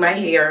I'm going to do my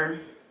hair.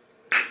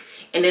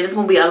 And then it's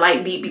going to be a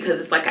light beat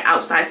because it's like an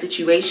outside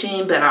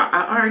situation. But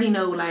I already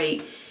know,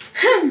 like,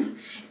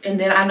 and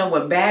then I know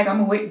what bag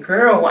I'm going to wear.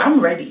 Girl, I'm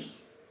ready.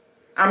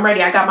 I'm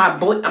ready. I got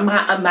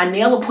my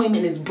nail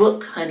appointment is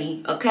booked,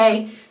 honey.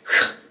 Okay,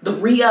 the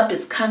re-up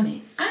is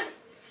coming.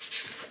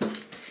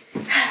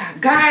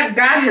 God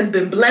has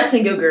been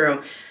blessing your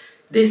girl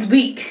this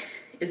week.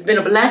 It's been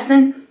a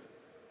blessing.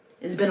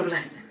 It's been a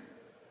blessing.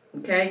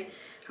 Okay,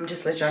 I'm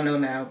just let y'all know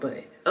now.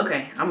 But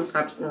okay, I'm gonna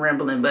stop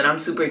rambling. But I'm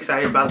super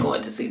excited about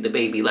going to see the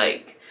baby.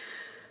 Like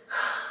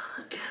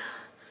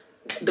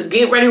the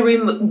get ready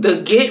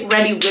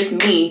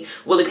with me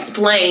will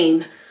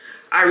explain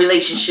our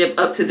relationship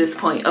up to this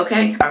point.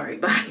 Okay, all right,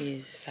 bye. It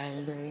is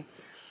Saturday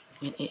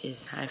and it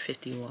is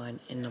 9:51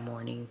 in the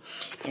morning,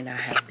 and I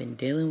have been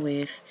dealing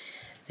with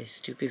this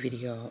stupid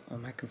video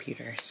on my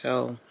computer.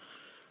 So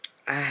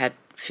I had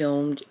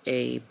filmed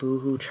a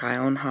Boohoo try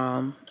on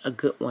haul, a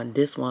good one.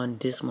 This one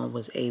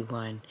was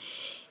A1,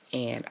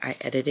 and I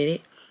edited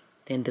it.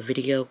 Then the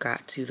video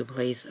got to the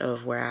place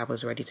of where I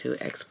was ready to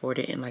export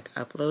it and like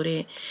upload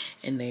it,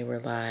 and they were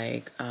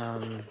like,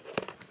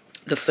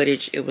 the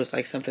footage, it was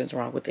like something's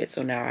wrong with it.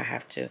 So now I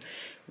have to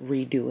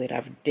redo it.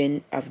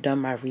 I've done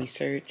my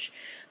research,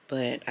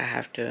 but I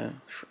have to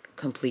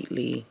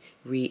completely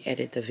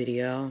re-edit the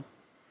video.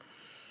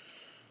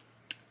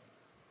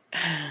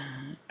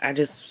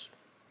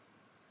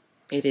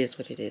 It is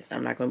what it is.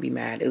 I'm not gonna be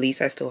mad. At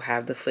least I still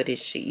have the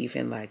footage to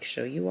even like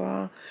show you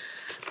all.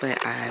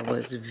 But I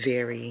was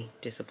very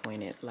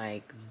disappointed.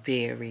 Like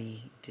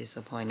very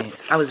disappointed.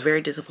 I was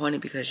very disappointed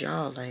because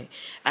y'all, like,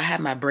 I had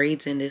my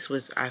braids in.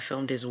 I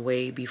filmed this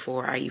way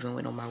before I even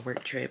went on my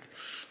work trip,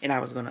 and I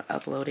was gonna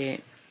upload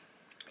it.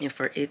 And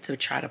for it to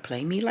try to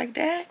play me like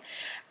that,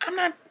 I'm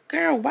not,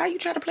 girl, why you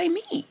try to play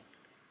me?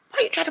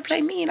 Why you try to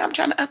play me and I'm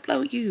trying to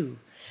upload you?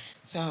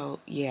 So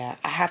yeah,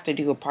 I have to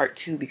do a part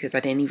 2 because I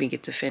didn't even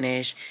get to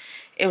finish.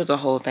 It was a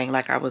whole thing.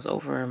 Like I was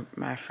over at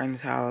my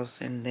friend's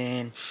house and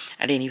then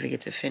I didn't even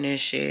get to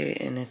finish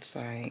it. And it's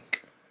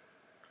like,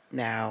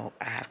 now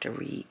I have to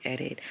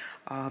re-edit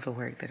all the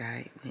work that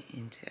I went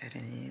into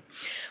editing it.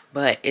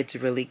 But it's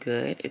really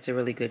good. It's a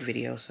really good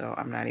video. So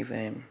I'm not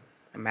even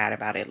mad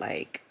about it.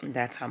 Like,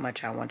 that's how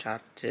much I want y'all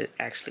to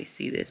actually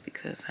see this,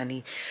 because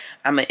honey,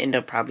 I'm gonna end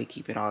up probably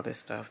keeping all this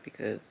stuff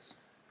because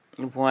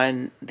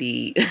one,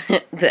 the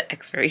the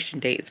expiration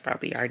date is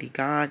probably already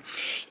gone,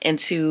 and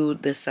two,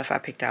 the stuff I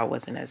picked out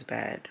wasn't as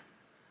bad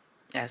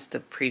as the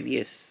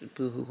previous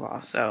Boohoo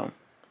haul. So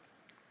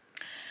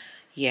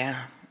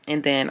yeah,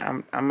 and then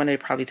I'm gonna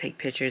probably take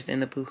pictures in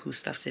the Boohoo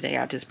stuff today.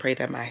 I just pray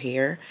that my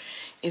hair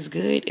is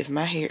good. If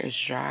my hair is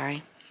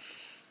dry,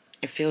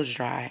 it feels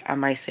dry, I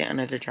might sit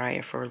under the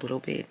dryer for a little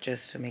bit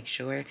just to make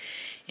sure.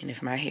 And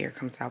if my hair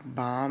comes out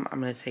bomb, I'm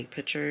gonna take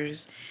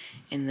pictures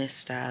in this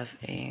stuff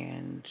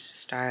and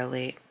style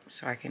it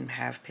so I can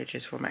have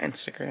pictures for my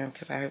Instagram,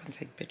 because I haven't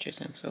taken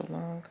pictures in so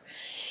long.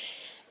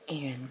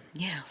 And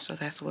yeah, so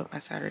that's what my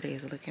Saturday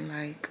is looking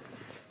like.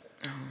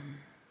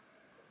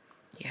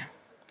 Yeah,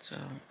 so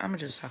I'm gonna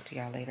just talk to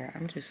y'all later.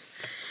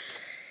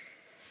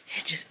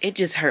 It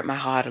just hurt my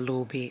heart a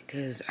little bit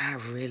because I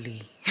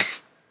really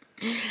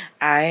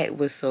I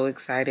was so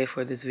excited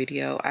for this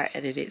video. I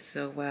edited it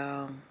so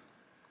well,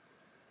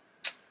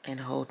 and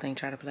the whole thing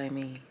tried to play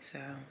me, so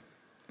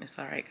it's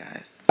all right,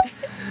 guys.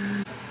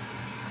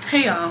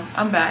 Hey y'all,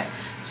 I'm back.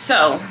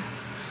 So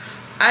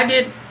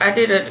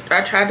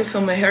I tried to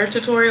film a hair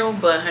tutorial,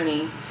 but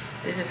honey,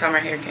 this is how my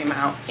hair came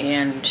out,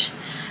 and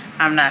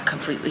I'm not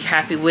completely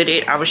happy with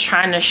it. I was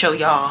trying to show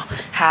y'all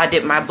how I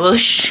did my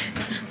bush,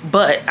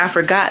 but I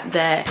forgot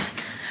that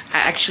I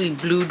actually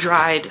blow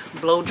dried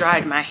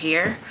my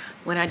hair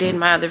when I did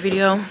my other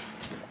video.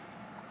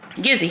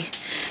 Gizzy,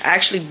 I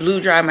actually blow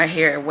dried my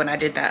hair when I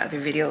did that other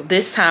video.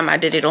 This time I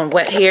did it on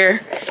wet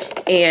hair,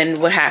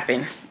 and what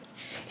happened?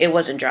 It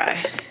wasn't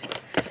dry.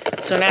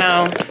 So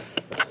now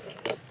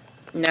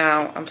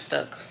I'm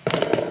stuck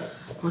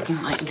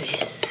looking like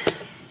this.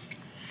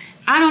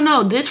 I don't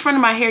know, this front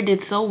of my hair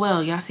did so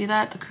well. Y'all see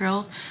that? The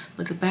curls,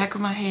 but the back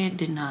of my head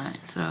did not.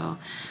 So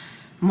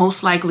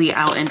most likely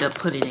I'll end up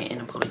putting it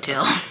in a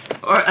ponytail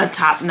or a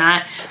top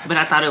knot, but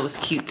I thought it was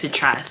cute to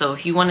try. So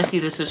if you want to see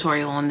the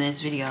tutorial on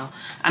this video,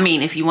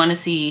 if you want to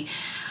see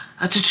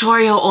a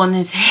tutorial on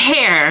this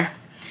hair,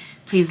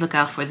 please look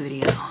out for the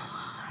video.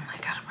 I'm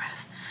like out of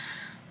breath.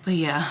 But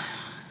yeah,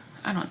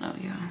 I don't know,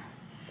 y'all.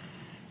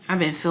 I've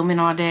been filming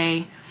all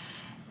day.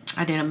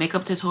 I did a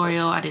makeup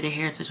tutorial, I did a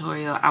hair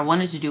tutorial. I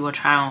wanted to do a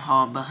try on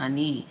haul, but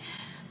honey,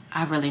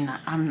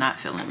 I'm not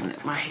feeling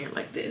my hair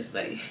like this.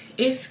 Like,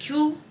 it's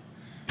cute,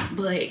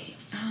 but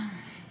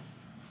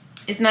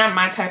it's not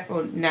my type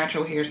of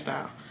natural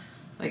hairstyle.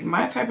 Like,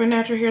 my type of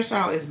natural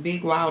hairstyle is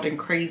big, wild, and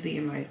crazy,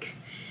 and like,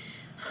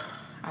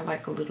 I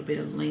like a little bit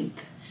of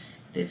length.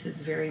 This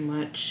is very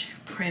much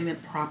prim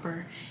and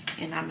proper,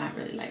 and I'm not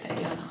really like that.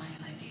 Y'all know I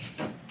ain't like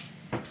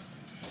it.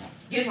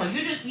 Guess what?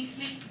 You just be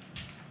asleep.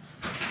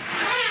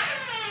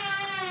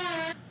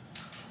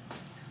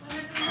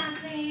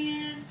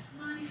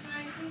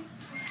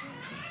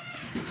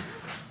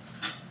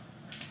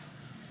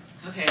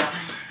 Okay,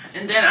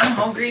 and then I'm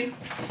hungry.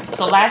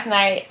 So last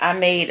night I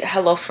made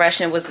HelloFresh,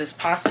 and it was this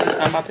pasta.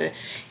 So I'm about to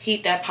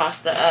heat that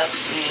pasta up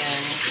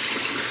and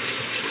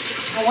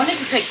I wanted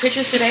to take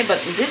pictures today, but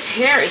this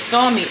hair is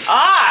throwing me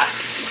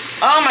off.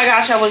 Oh my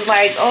gosh, I was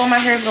like, oh, my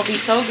hair is gonna be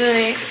so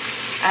good.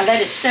 I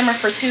let it simmer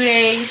for 2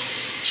 days.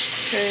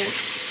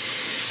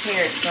 Cause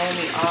hair is throwing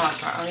me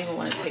off. I don't even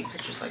want to take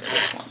pictures like I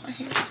just want my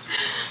hair.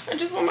 I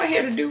just want my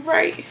hair to do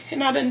right.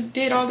 And I done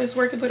did all this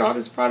work and put all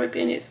this product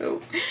in it.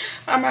 So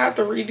I'm gonna have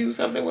to redo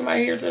something with my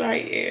hair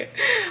tonight. And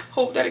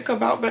hope that it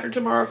come out better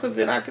tomorrow. Cause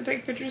then I can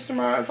take pictures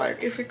tomorrow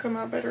if it come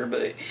out better.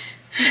 But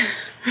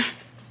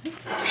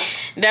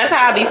that's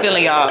how I be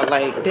feeling, y'all.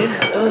 Like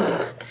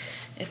this,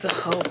 it's a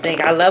whole thing.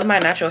 I love my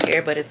natural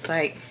hair, but it's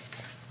like,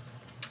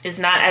 it's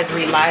not as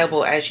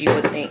reliable as you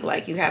would think.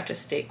 Like you have to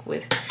stick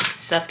with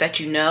stuff that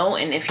you know.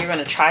 And if you're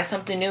gonna try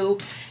something new,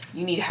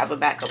 you need to have a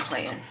backup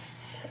plan.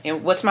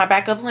 And what's my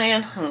backup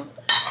plan?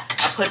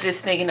 I put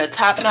this thing in a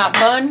top knot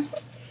bun,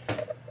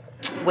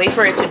 wait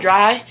for it to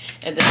dry,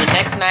 and then the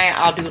next night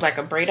I'll do like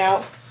a braid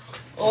out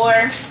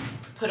or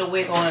put a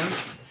wig on.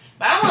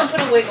 But I don't want to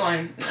put a wig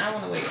on. I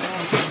want to wait. I don't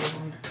want to put a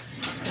wig on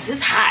because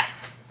it's hot.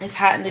 It's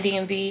hot in the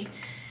DMV,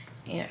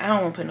 and I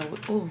don't want to put no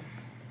wig. Ooh,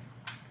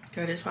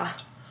 girl, this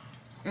hot.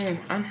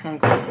 I'm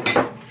hungry.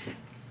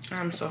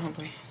 I'm so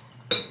hungry.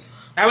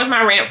 That was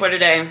my rant for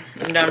today.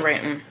 I'm done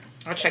ranting.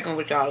 I'll check in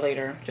with y'all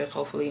later. Just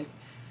hopefully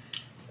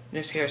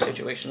this hair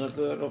situation looks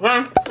good.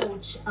 Okay?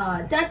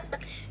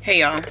 Hey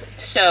y'all.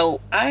 So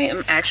I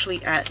am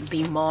actually at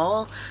the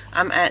mall.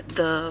 I'm at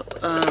the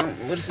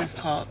what is this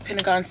called?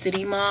 Pentagon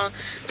City Mall.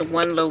 The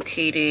one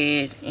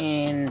located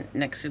in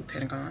next to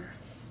Pentagon.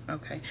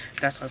 Okay,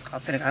 that's what it's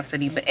called, Pentagon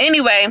City. But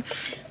anyway,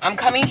 I'm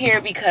coming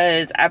here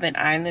because I've been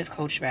eyeing this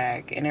Coach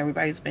bag and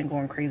everybody's been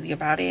going crazy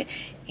about it,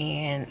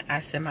 and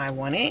I semi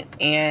want it.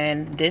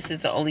 And this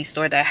is the only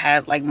store that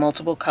had like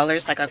multiple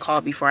colors, like I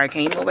called before I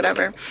came or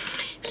whatever.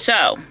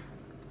 So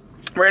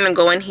we're gonna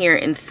go in here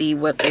and see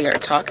what they are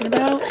talking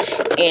about,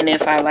 and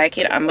if I like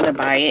it, I'm gonna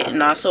buy it.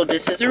 And also,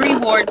 this is a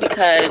reward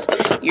because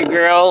your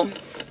girl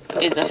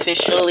is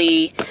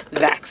officially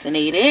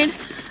vaccinated.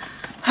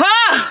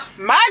 Huh,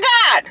 my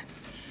God,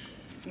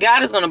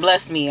 God is gonna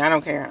bless me. I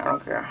don't care. I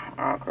don't care.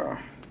 I don't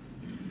care.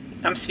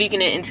 I'm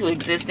speaking it into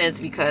existence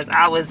because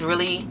I was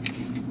really,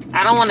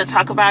 I don't want to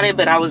talk about it,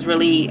 but I was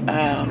really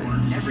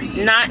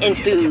not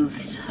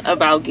enthused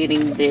about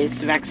getting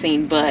this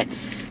vaccine. But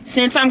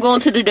since I'm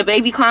going to the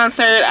baby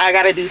concert, I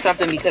gotta do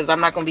something because I'm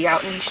not gonna be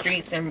out in these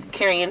streets and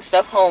carrying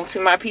stuff home to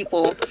my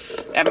people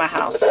at my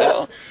house.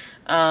 So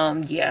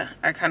yeah,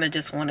 I kind of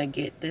just want to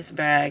get this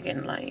bag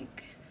and,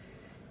 like,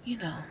 you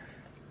know,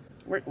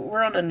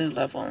 we're on a new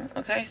level.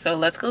 Okay, so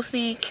let's go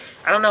see.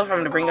 I don't know if I'm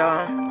gonna bring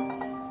y'all.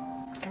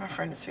 My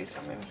friend is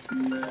FaceTiming me.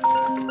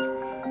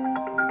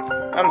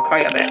 I'm gonna call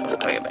you back. I'm gonna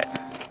call you back.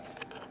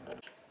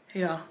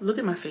 Hey y'all, look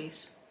at my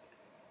face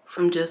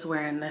from just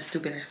wearing that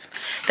stupid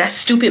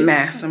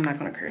mask. I'm not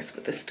gonna curse,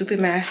 but the stupid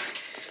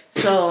mask.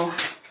 So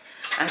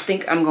I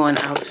think I'm going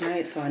out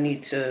tonight, so I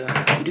need to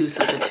do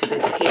something to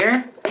this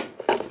hair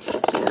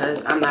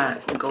because I'm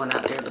not going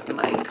out there looking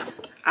like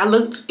I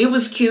looked. It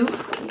was cute,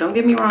 don't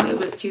get me wrong, it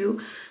was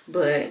cute,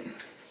 but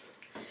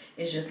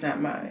it's just not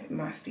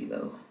my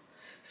stilo.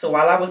 So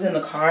while I was in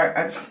the car,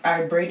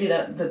 I braided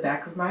up the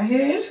back of my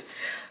head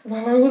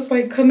while I was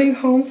like coming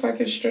home so I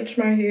could stretch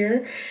my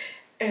hair.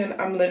 And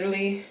I'm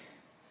literally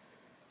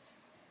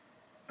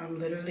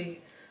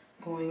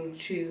going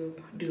to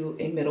do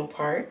a middle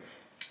part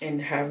and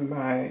have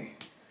my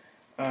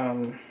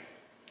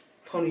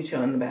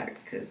ponytail in the back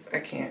because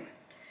I can't.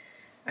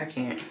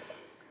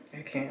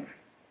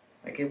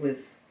 Like, it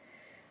was,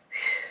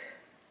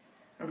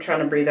 I'm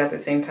trying to breathe at the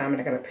same time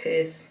and I gotta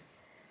piss.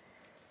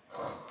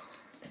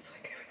 It's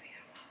like everything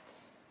at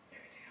once.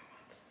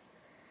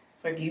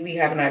 It's like you be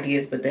having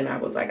ideas, but then I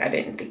was like, I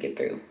didn't think it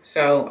through.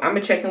 So I'm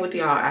gonna check in with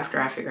y'all after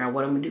I figure out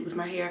what I'm gonna do with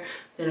my hair.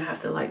 Then I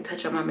have to like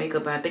touch up my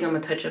makeup. I think I'm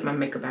gonna touch up my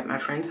makeup at my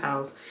friend's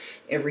house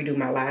and redo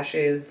my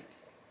lashes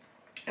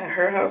at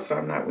her house so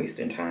I'm not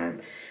wasting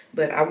time.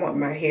 But I want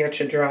my hair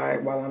to dry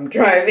while I'm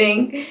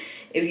driving.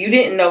 If you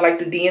didn't know, like,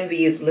 the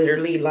DMV is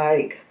literally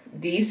like,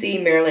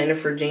 DC, Maryland, and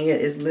Virginia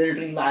is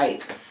literally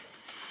like,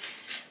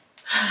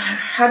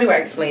 how do I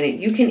explain it?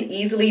 You can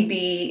easily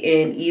be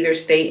in either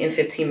state in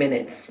 15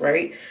 minutes,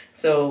 right?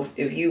 So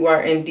if you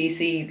are in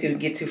DC, you can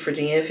get to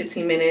Virginia in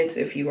 15 minutes.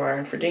 If you are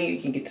in Virginia,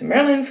 you can get to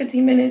Maryland in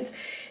 15 minutes.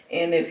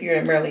 And if you're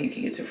in Maryland, you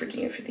can get to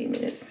Virginia in 15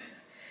 minutes.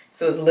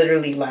 So it's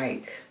literally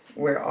like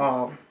we're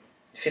all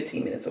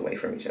 15 minutes away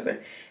from each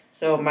other.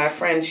 So my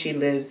friend, she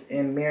lives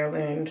in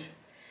Maryland,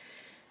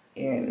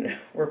 and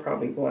we're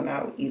probably going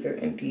out either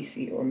in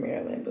DC or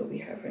Maryland, but we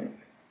haven't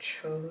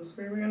chose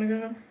where we're gonna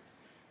go.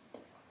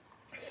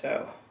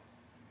 So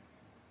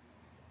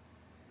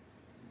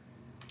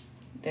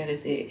that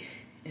is it,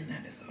 and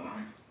that is all.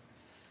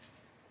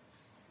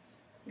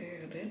 Yeah,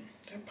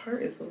 that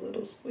part is a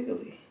little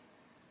squiggly,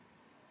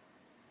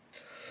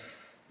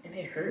 and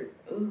it hurt.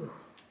 Ooh,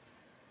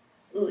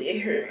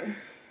 it hurt.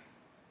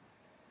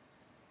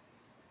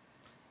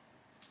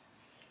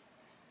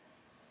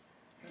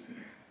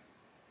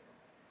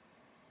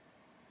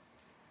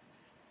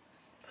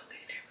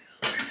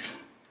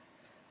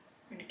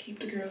 Keep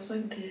the girls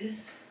like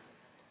this.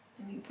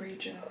 Let me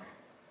braid y'all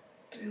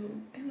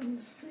through, and I'm gonna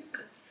slick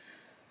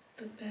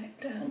the back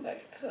down by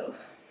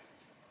itself.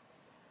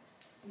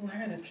 Ooh, I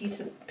had a piece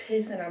of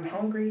piss and I'm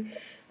hungry.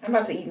 I'm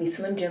about to eat me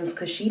Slim Jims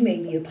because she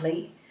made me a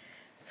plate.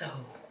 So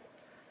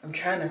I'm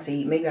trying not to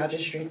eat. Maybe I'll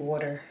just drink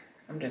water.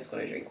 I'm just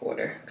gonna drink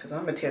water because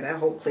I'm gonna tear that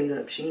whole plate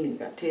up. She ain't even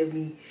gotta tell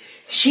me.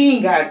 She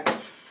don't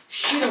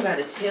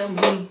gotta tell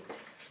me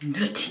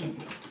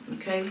nothing.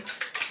 Okay?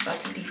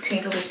 About to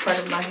detangle this part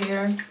of my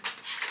hair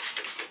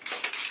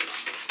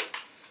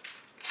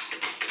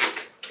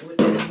with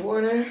this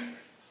water.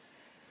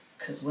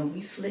 Because when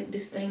we slick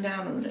this thing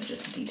down, I'm gonna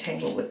just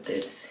detangle with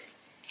this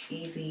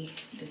easy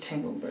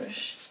detangle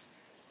brush.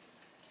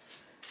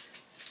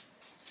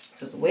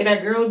 Because the way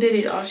that girl did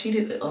it, all she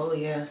did, oh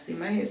yeah, see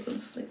my hair's gonna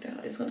slick down.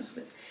 It's gonna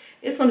slick.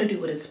 It's gonna do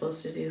what it's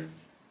supposed to do.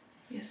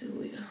 Yes, it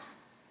will.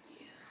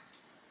 Yeah.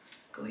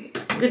 Go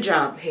ahead. Good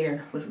job,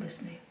 hair, with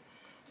listening.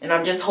 And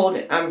I'm just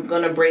holding, I'm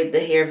gonna braid the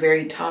hair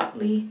very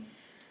tautly.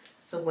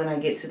 So when I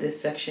get to this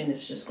section,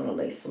 it's just gonna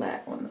lay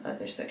flat on the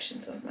other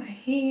sections of my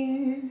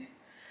hair.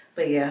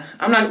 But yeah,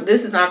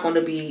 this is not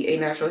gonna be a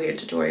natural hair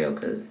tutorial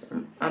because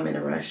I'm in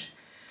a rush.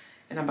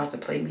 And I'm about to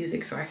play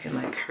music so I can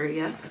like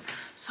hurry up.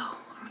 So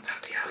I'm gonna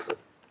talk to y'all.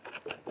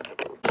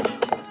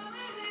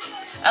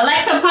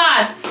 Alexa,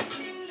 pause.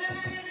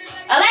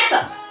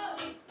 Alexa,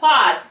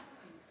 pause.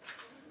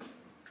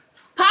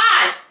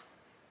 Pause.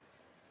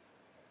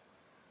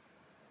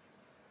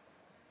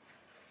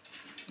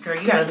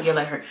 Girl, you gotta get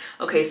like her.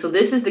 Okay, so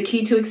this is the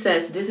key to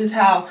success. This is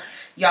how,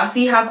 y'all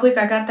see how quick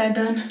I got that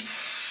done?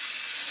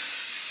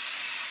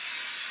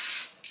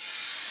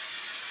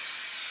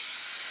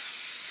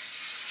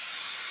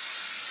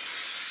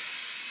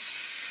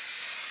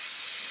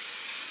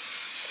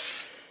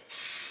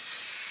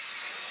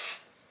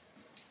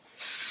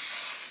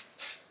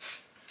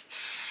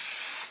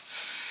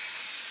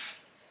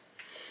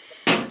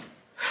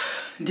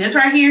 This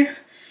right here,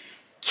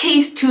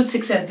 keys to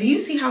success. Do you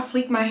see how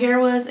sleek my hair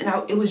was and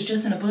it was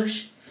just in a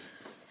bush?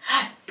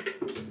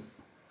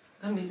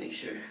 Let me make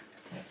sure.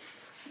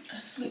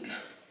 That's sleek.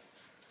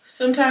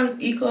 Sometimes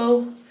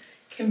Eco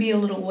can be a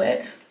little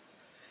wet,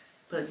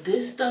 but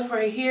this stuff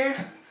right here,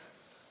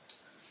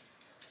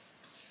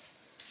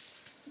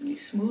 let me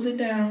smooth it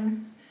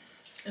down,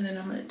 and then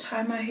I'm gonna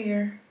tie my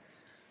hair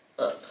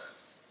up.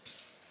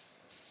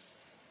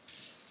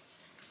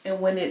 And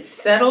when it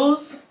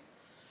settles,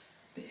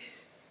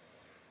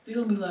 they're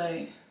gonna be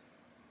like,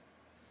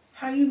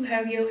 how you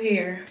have your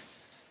hair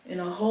in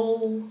a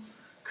whole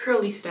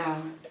curly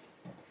style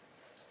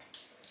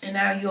and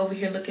now you over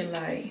here looking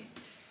like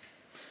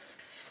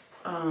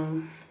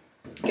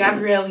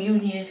Gabrielle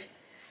Union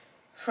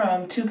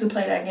from Two Could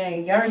Play That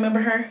Game. Y'all remember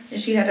her? And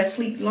she had that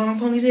sleek long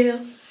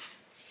ponytail.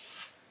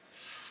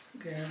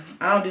 Girl,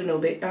 I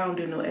don't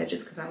do no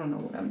edges because I don't know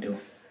what I'm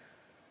doing.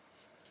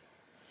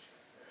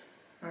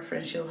 My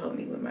friend, she'll help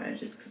me with my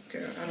edges because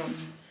girl, I don't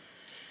know.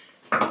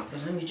 So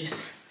let me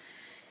just,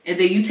 and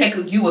then you take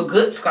you a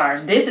good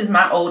scarf. This is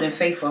my old and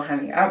faithful,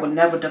 honey. I would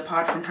never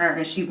depart from her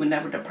and she would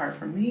never depart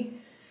from me.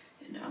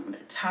 And now I'm gonna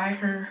tie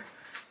her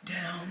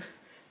down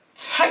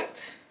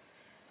tight.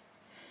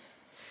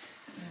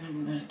 And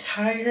I'm gonna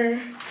tie her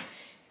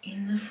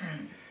in the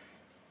front.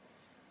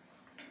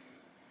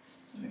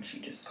 I think she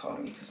just called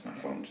me because my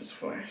phone just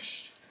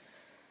flashed.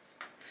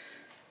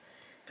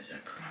 But I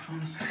put my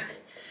phone aside.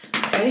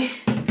 Okay,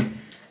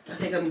 I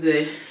think I'm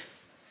good.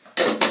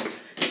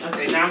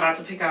 Okay, now I'm about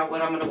to pick out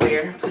what I'm gonna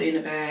wear, put it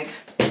in a bag,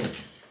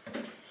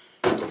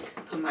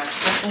 put my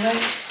stuff away.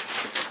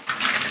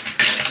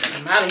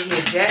 I'm out of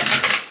here, Jack.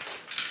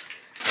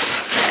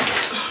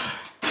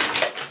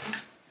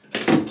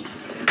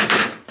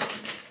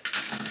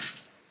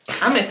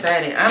 I'm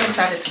excited. I'm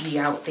excited to be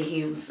out the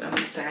hills. I'm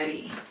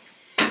excited.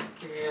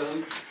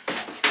 Girl.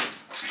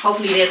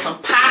 Hopefully there's some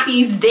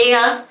poppies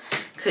there,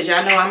 cause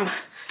y'all know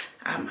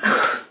I'm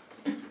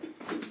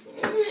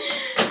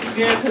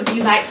girl, cause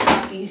we like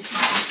poppies.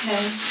 Okay,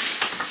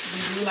 we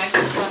do like the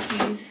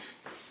poppies.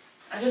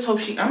 I just hope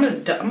I'm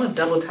gonna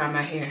double tie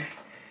my hair.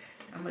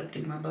 I'm gonna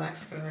do my black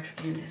scarf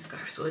and this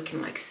scarf so it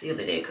can like seal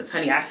it in. Cause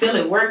honey, I feel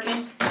it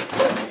working. I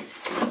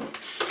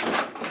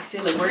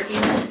feel it working,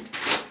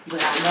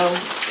 but I know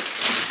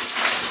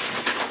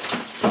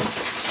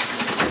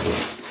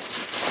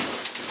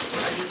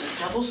I use a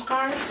double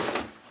scarf,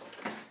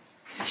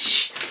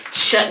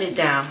 shutting it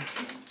down.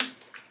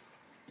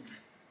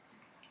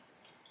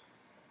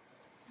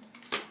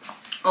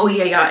 Oh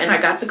yeah, y'all, and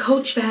I got the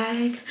Coach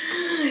bag.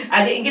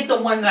 I didn't get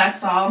the one that I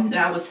saw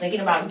that I was thinking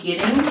about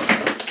getting,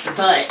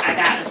 but I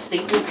got a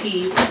staple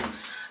piece.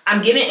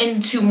 I'm getting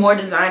into more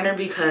designer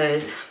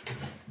because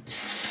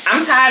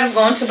I'm tired of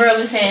going to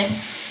Burlington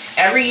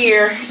every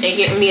year and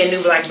getting me a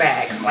new black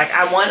bag. Like,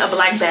 I want a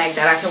black bag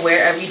that I can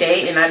wear every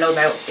day and I know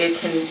that it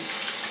can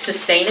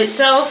sustain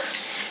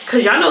itself.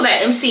 Cause y'all know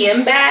that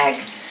MCM bag,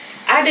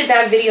 I did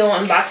that video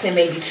unboxing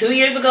maybe 2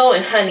 years ago,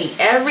 and honey,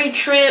 every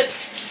trip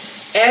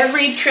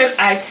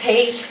I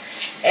take,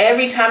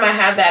 every time I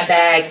have that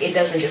bag, it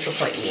doesn't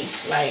disappoint me.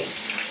 Like,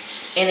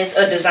 and it's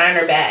a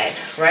designer bag,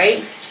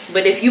 right?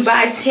 But if you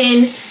buy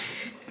 10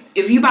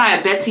 if you buy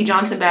a Betsy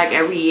Johnson bag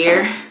every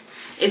year,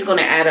 it's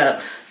gonna add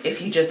up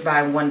if you just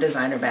buy one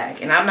designer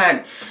bag. And I'm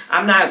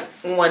not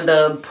on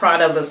the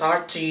Prada,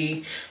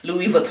 Versace,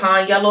 Louis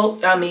Vuitton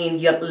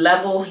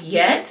level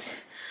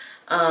yet.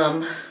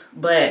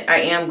 But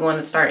I am going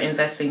to start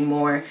investing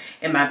more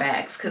in my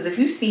bags, because if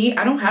you see,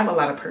 I don't have a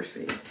lot of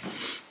purses.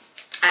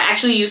 I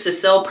actually used to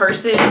sell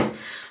purses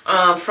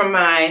from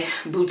my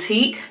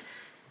boutique.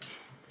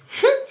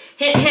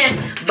 Hint,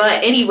 hint.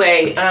 But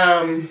anyway,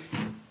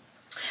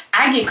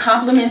 I get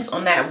compliments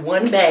on that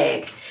one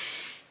bag.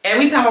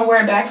 Every time I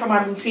wear a bag from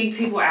my boutique,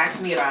 people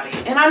ask me about it.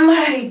 And I'm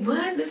like,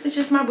 what? This is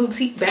just my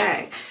boutique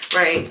bag,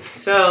 right?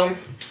 So,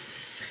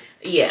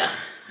 yeah.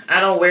 I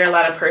don't wear a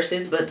lot of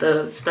purses, but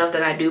the stuff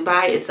that I do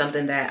buy is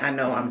something that I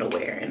know I'm to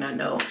wear. And I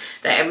know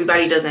that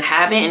everybody doesn't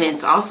have it. And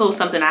it's also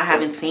something I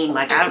haven't seen.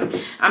 Like,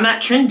 I'm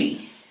not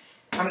trendy.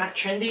 I'm not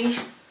trendy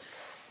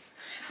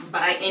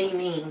by any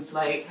means.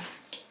 Like,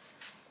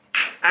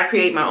 I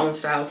create my own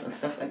styles and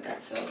stuff like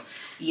that. So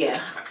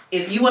yeah,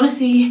 if you want to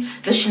see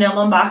the Chanel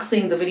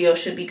unboxing, the video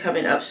should be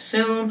coming up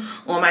soon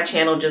on my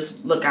channel.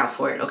 Just look out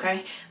for it,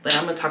 okay? But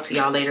I'm gonna talk to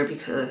y'all later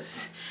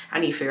because I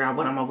need to figure out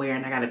what I'm gonna wear,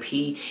 and I gotta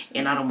pee,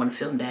 and I don't want to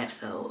film that.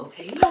 So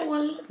okay,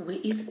 what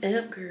is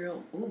up,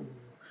 girl?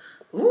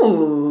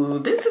 Ooh,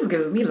 this is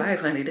giving me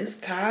life, honey. This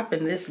top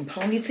and this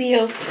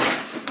ponytail.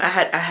 I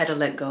had to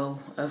let go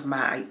of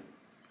my,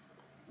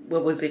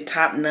 what was it,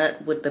 top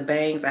nut with the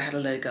bangs. I had to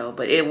let it go,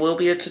 but it will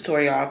be a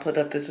tutorial. I'll put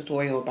up the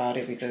tutorial about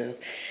it because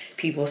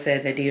people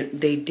said that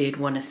they did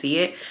want to see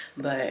it.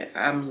 But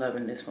I'm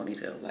loving this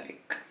ponytail.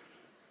 Like,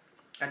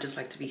 I just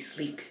like to be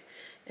sleek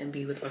and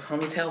be with a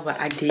ponytail. But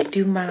I did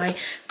do my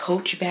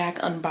Coach bag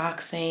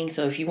unboxing,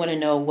 so if you want to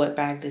know what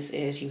bag this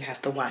is, you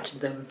have to watch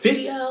the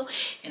video.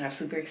 And I'm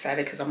super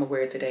excited because I'm gonna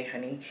wear it today,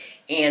 honey.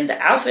 And the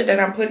outfit that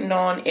I'm putting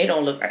on, it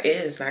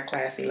is not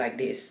classy like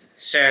this.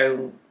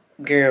 So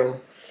girl,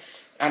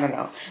 I don't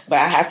know, but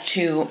I have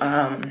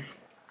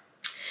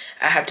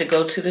to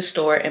go to the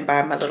store and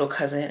buy my little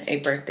cousin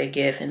a birthday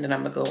gift, and then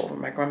I'm gonna go over to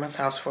my grandma's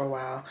house for a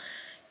while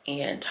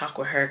and talk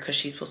with her because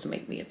she's supposed to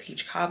make me a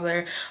peach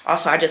cobbler.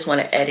 Also, I just want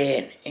to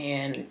edit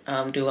and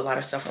do a lot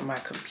of stuff on my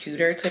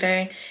computer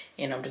today,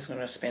 and I'm just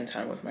gonna spend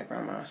time with my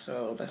grandma.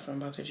 So that's what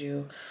I'm about to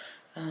do.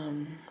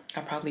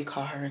 I'll probably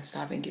call her and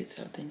stop and get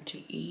something to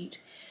eat,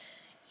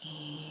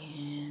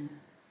 and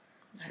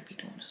I'd be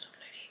doing stuff.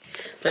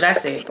 But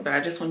that's it. But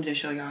I just wanted to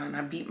show y'all, and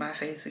I beat my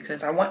face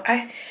because I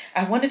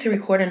wanted to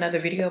record another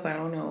video, but I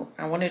don't know.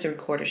 I wanted to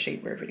record a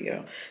shapewear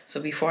video. So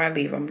before I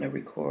leave, I'm gonna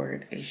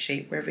record a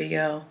shapewear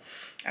video.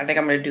 I think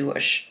I'm gonna do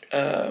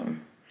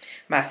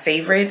my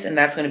favorites, and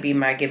that's gonna be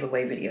my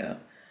giveaway video.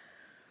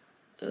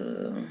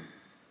 I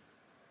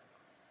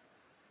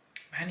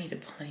need to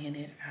plan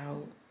it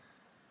out.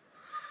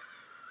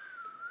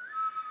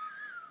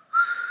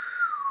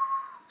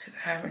 Cause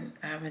I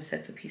haven't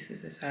set the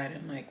pieces aside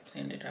and like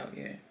planned it out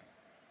yet.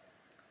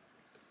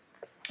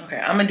 Okay,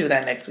 I'm gonna do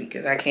that next week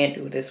because I can't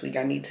do it this week.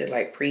 I need to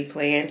like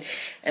pre-plan.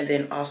 And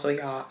then also,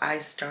 y'all, I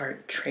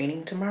start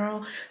training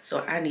tomorrow,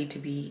 so I need to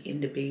be in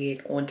the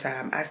bed on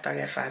time. I start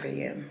at 5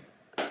 a.m.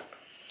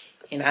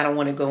 and I don't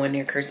want to go in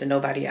there cursing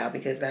nobody out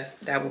because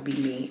that would be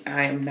me.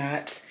 I am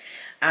not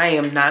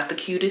the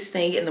cutest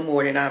thing in the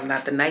morning. I'm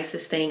not the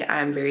nicest thing.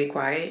 I'm very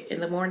quiet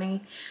in the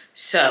morning.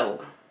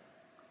 So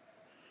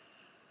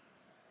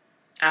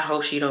I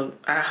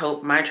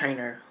hope my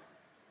trainer,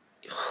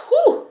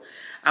 whew,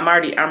 I'm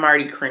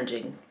already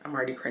cringing.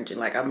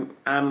 Like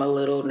I'm a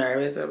little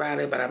nervous about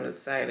it, but I'm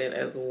excited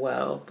as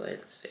well.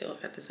 But still,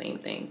 at the same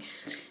thing,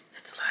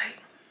 it's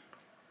like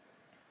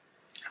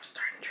I'm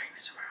starting training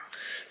tomorrow.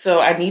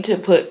 So I need to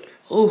put.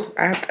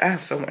 I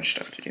have so much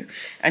stuff to do.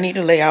 I need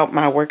to lay out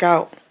my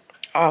workout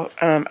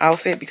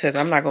outfit because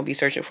I'm not gonna be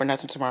searching for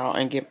nothing tomorrow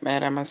and get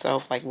mad at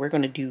myself. Like, we're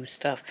gonna do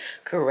stuff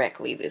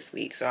correctly this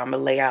week. So I'm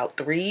gonna lay out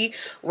 3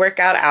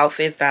 workout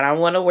outfits that I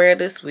want to wear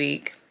this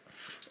week.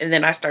 And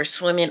then I start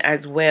swimming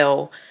as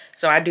well.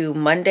 So I do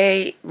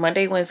Monday,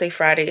 Wednesday,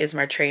 Friday is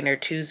my trainer.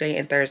 Tuesday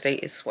and Thursday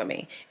is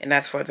swimming. And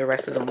that's for the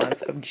rest of the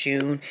month of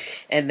June.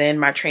 And then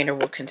my trainer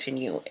will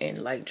continue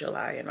in like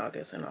July and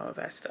August and all of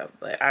that stuff.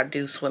 But I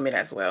do swimming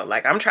as well.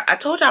 Like I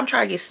told you I'm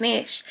trying to get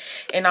snatched.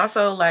 And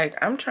also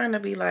like I'm trying to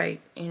be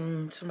like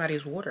in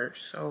somebody's water.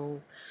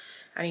 So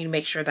I need to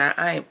make sure that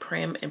I am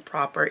prim and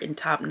proper and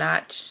top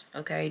notch.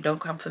 Okay,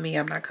 don't come for me.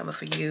 I'm not coming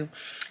for you.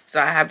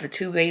 So I have the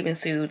 2 bathing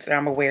suits that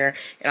I'm gonna wear,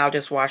 and I'll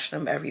just wash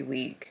them every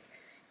week.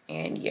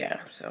 And yeah,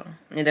 so,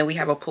 and then we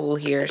have a pool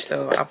here,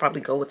 so I'll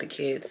probably go with the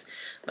kids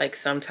like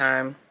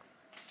sometime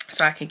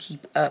so I can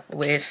keep up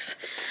with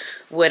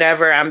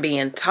whatever I'm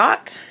being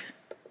taught.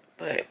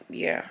 But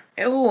yeah.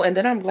 Oh, and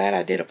then I'm glad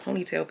I did a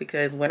ponytail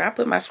because when I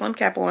put my swim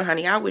cap on,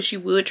 honey, I wish you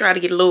would try to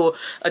get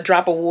a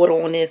drop of water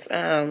on this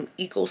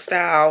eco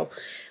style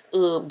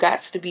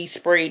gots to be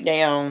sprayed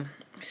down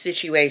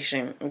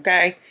situation.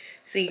 Okay,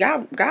 see,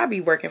 God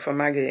be working for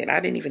my good. I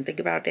didn't even think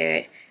about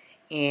that,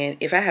 and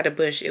if I had a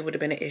bush, it would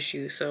have been an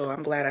issue. So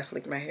I'm glad I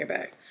slicked my hair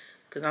back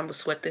because I'm gonna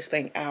sweat this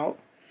thing out.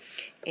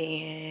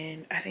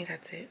 And I think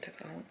that's it.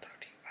 That's all I want to talk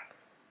to you about.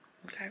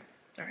 Okay,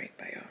 all right,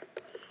 bye y'all.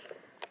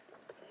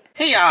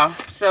 Hey y'all,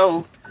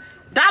 so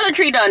Dollar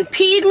Tree done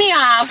peed me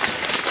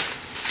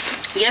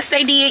off. Yes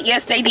they did,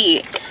 yes they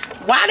did.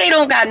 Why they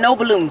don't got no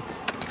balloons?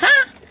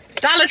 Huh?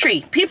 Dollar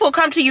Tree, people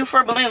come to you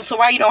for balloons, so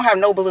why you don't have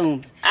no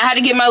balloons? I had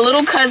to get my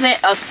little cousin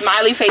a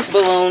smiley face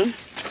balloon.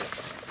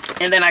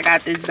 And then I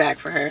got this bag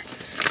for her.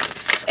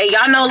 And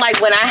y'all know, like,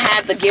 when I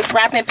had the gift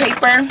wrapping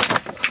paper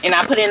and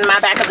I put it in my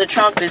back of the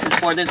trunk, this is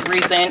for this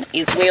reason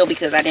as well,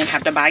 because I didn't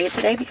have to buy it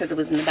today because it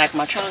was in the back of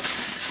my trunk.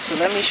 So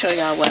let me show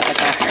y'all what I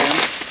got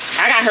her.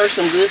 I got her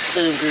some good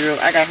stuff, girl.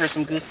 I got her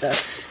some good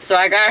stuff. So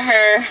I got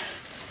her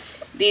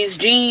these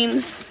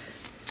jeans.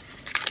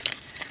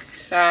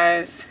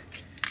 Size.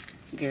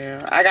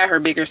 Girl, I got her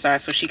bigger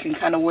size so she can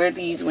kind of wear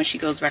these when she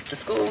goes back to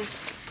school.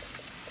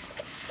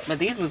 But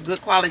these was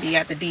good quality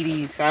at the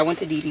DD's. So I went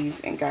to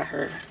DD's and got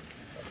her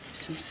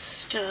some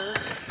stuff.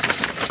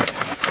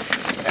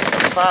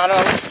 At the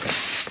bottom.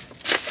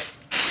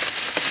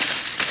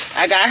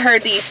 I got her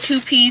these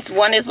two-piece.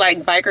 One is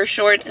like biker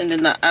shorts, and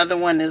then the other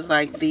one is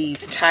like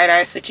these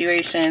tie-dye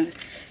situations.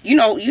 You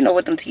know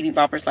what them teeny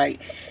boppers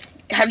like.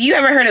 Have you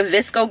ever heard of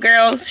Visco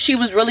Girls? She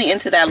was really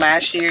into that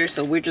last year,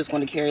 so we're just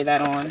going to carry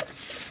that on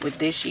with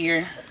this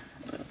year.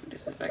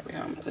 This is exactly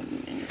how I'm putting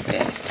it in this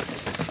bag.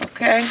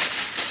 Okay.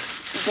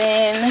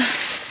 Then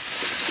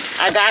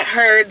I got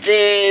her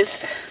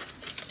this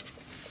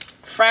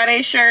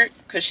Friday shirt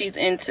because she's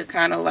into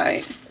kind of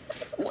like,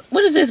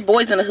 what is this?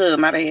 Boys in the Hood.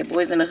 My bad.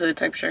 Boys in the Hood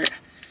type shirt.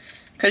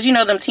 Because you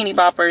know them teeny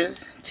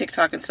boppers,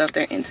 TikTok and stuff,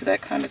 they're into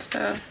that kind of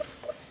stuff.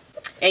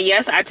 And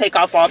yes, I take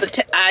off all the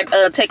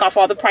take off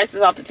all the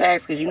prices off the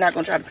tags because you're not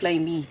gonna try to play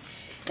me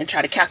and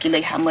try to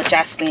calculate how much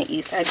I spent.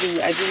 Yes, I do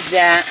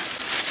that.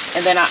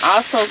 And then I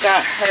also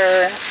got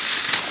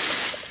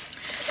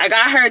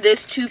her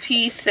this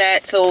two-piece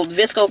set. So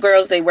Visco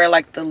Girls, they wear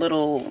like the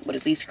little, what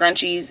is these,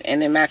 scrunchies,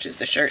 and it matches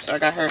the shirt. So I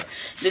got her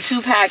the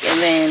 2-pack, and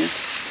then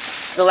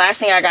the last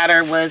thing I got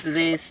her was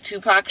this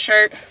Tupac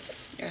shirt.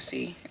 Yeah,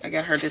 see, I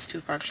got her this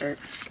Tupac shirt.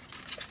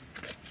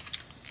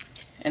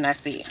 And I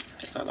see,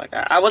 so like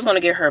I was gonna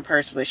get her a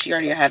purse, but she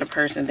already had a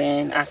purse, and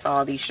then I saw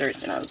all these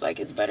shirts and I was like,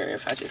 it's better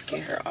if I just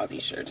get her all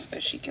these shirts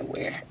that she can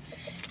wear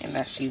and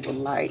that she would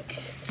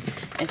like,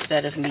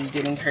 instead of me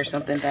getting her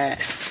something that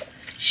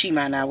she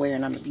might not wear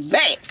and I'm gonna be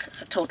mad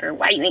because I told her,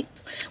 why you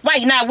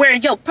not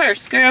wearing your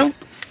purse, girl?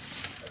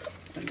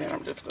 And then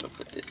I'm just gonna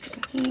put this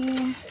in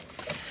here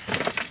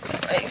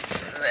like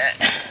that.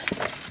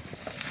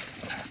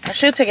 I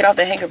should take it off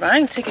the hanger, but I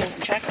ain't taking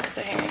the jacket off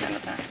the hanger.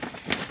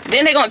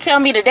 Then they're gonna tell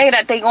me today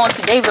that they going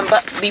to Dave and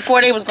before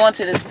they was going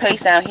to this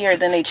place down here,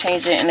 then they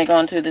changed it and they're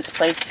going to this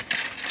place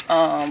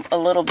a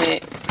little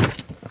bit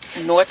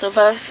north of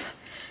us.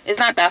 It's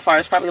not that far,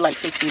 it's probably like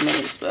 15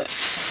 minutes, but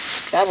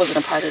that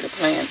wasn't a part of the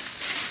plan.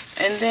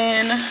 And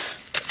then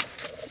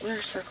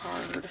where's her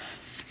card?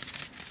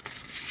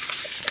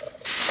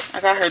 I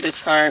got her this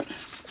card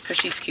because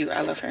she's cute. I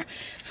love her.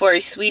 For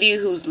a sweetie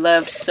who's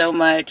loved so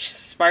much,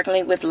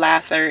 sparkling with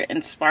laughter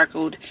and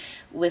sparkled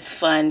with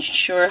fun,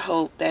 sure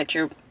hope that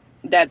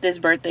this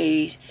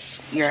birthday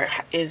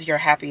is your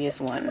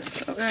happiest one.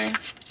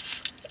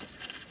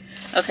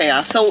 Okay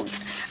y'all, so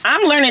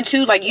I'm learning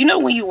too, like, you know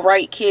when you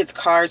write kids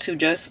cards who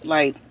just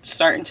like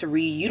starting to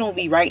read, you don't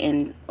be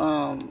writing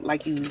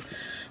like you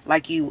a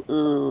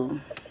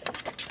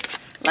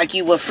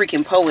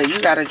freaking poet.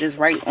 You gotta just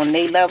write on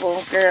their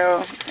level,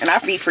 girl. And I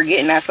be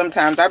forgetting that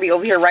sometimes. I be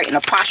over here writing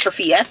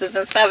apostrophe S's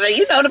and stuff, and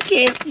you know them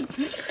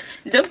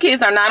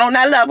kids are not on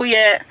that level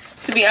yet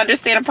to be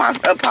understand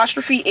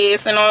apostrophe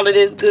S and all of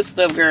this good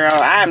stuff, girl.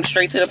 I am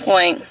straight to the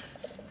point.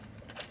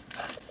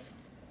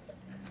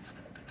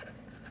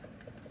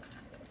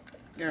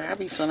 Girl, I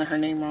be spelling her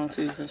name wrong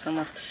too, because her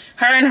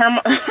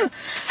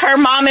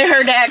mom and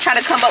her dad try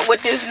to come up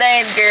with this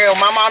name, girl.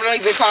 My mom don't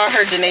even call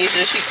her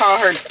Denasia. She call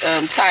her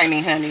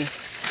Tiny, honey.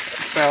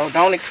 So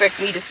don't expect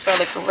me to spell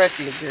it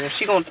correctly, girl.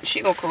 She gonna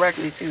correct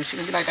me too. She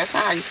gonna be like, that's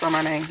not how you spell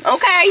my name.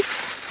 Okay.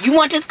 You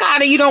want this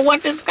card or you don't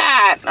want this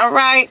card.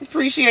 Alright.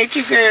 Appreciate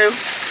you, girl.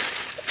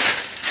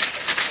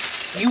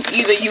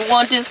 Either you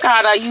want this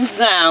card or you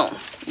don't.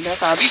 That's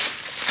how I be.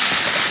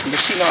 But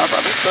she know I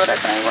probably spelled that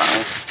thing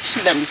wrong.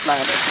 She let me slide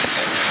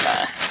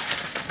that.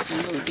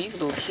 These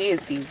little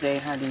kids these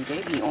days, honey,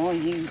 they be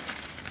on you.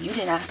 You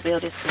did not spell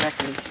this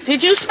correctly.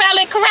 Did you spell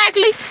it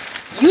correctly?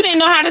 You didn't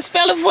know how to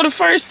spell it for the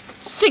first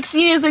 6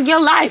 years of your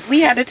life.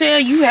 We had to tell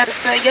you how to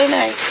spell your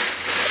name.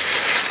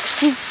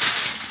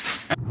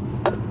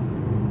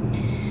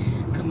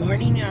 Good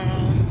morning,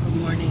 y'all. Good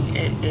morning.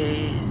 It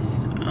is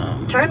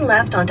Turn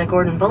left onto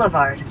Gordon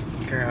Boulevard.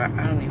 girl, I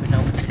don't even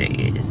know what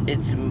today is.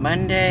 It's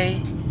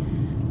Monday.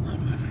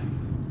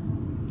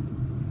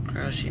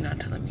 Girl, she not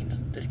telling me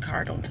nothing. The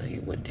car don't tell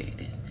you what day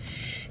it is.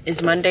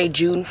 It's Monday,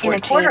 June 14th. In a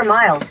quarter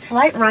mile,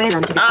 slight right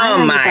onto the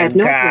Oh my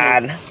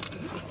God.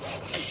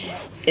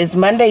 It's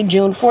Monday,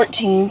 June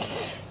 14th.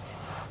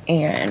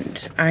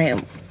 And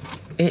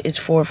it is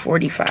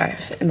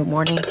 4:45 in the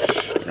morning.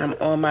 And I'm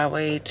on my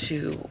way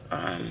to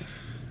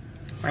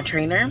my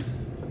trainer.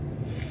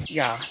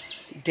 Y'all,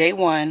 day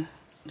one,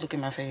 look at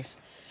my face.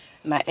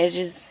 My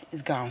edges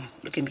is gone.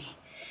 Look at me.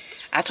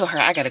 I told her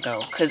I gotta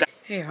go because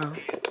Hey y'all.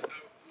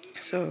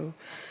 So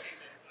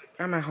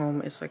I'm at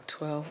home. It's like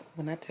 12.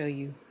 When I tell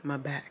you my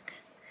back,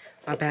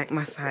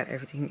 my side,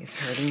 everything is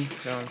hurting.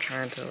 So I'm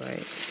trying to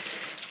like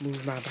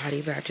move my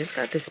body. But I just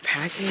got this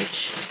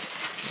package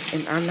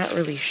and I'm not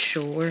really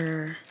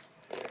sure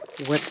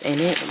what's in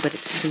it, but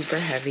it's super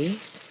heavy.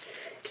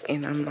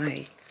 And I'm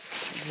like,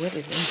 what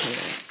is in here?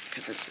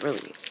 Because it's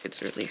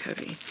really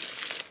heavy.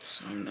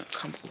 So I'm gonna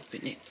come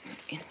open it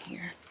in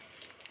here.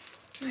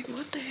 Like,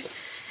 what the heck?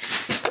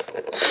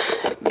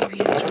 Maybe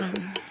it's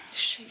from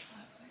Shape.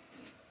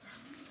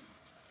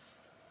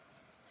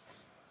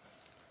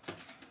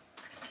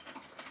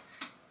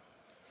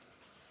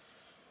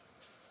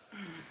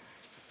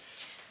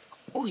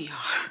 Oh, y'all.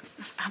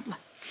 I'm like,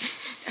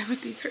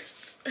 everything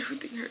hurts.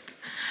 Everything hurts.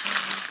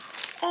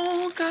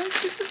 Oh, guys,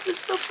 this is the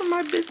stuff for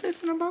my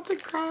business, and I'm about to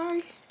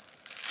cry.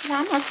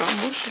 Why am I so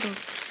emotional?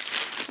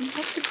 I'm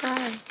about to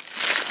cry.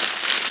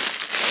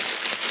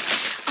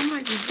 I'm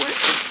like, what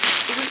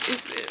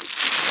is this?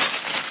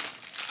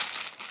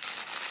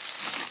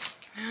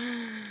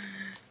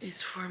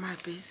 It's for my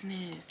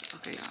business.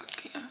 Okay, y'all,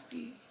 can y'all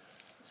see?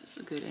 Is this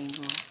a good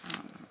angle? I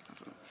don't know.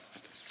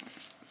 At this point.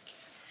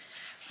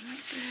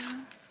 Right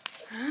there.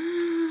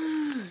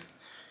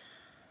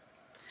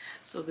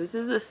 So this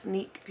is a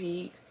sneak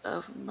peek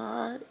of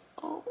my,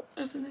 oh,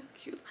 isn't this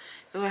cute?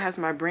 So it has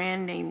my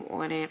brand name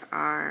on it,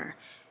 our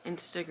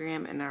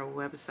Instagram and our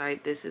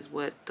website. This is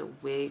what the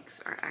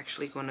wigs are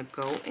actually going to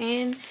go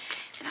in.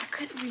 And I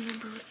couldn't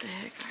remember what the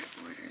heck I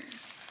ordered.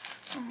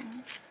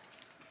 Oh.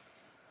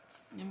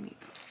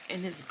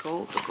 And it's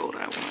gold, the gold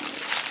I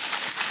wanted.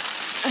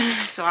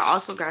 So I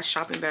also got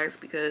shopping bags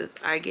because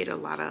I get a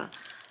lot of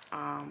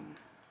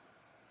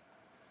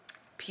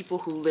people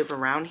who live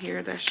around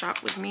here that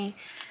shop with me.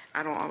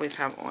 I don't always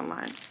have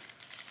online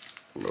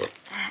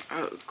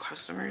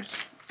customers,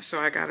 so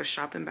I got a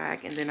shopping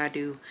bag, and then I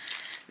do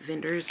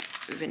vendor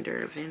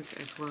events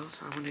as well.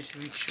 So I wanted to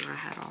make sure I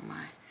had all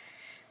my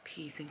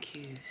P's and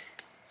Q's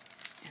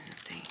in the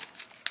thing.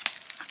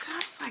 I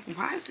was like,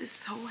 why is this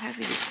so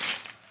heavy?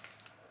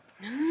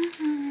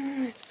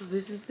 So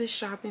this is the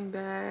shopping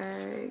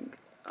bag.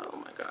 Oh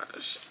my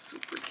gosh, it's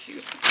super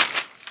cute.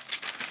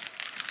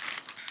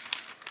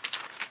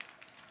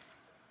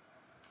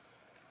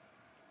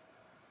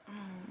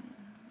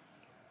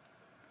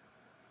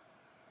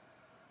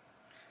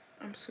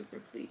 I'm super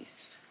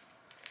pleased.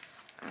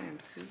 I am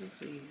super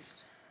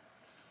pleased.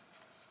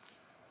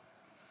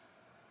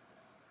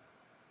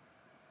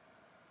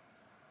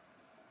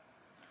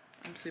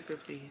 I'm super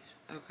pleased.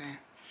 Okay.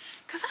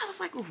 Because I was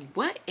like,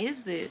 what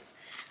is this?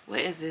 What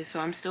is this? So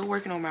I'm still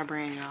working on my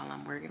brand, y'all.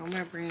 I'm working on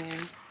my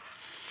brand.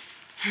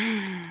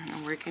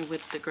 I'm working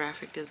with the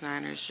graphic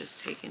designers,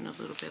 just taking a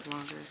little bit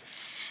longer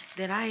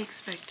than I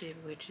expected,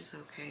 which is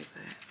okay,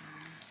 but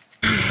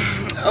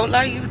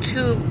hola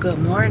YouTube, good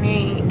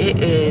morning. It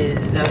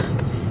is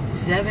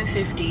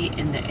 7:50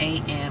 in the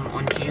AM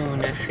on June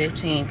the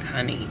 15th,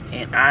 honey,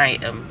 and I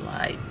am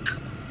like,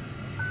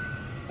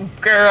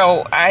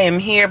 girl, I am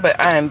here, but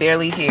I am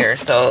barely here.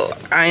 So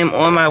I am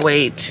on my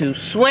way to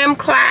swim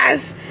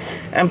class.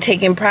 I'm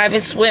taking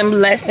private swim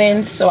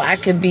lessons so I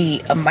could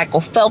be a Michael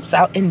Phelps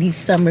out in these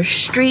summer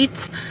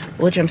streets,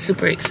 which I'm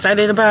super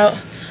excited about.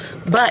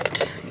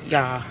 But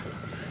y'all,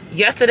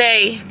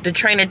 yesterday the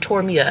trainer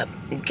tore me up.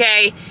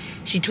 Okay,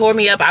 she tore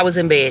me up. I was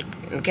in bed.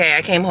 Okay,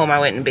 I came home, I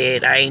went in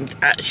bed.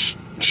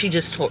 She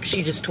just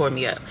tore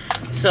me up.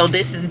 So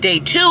this is day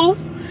 2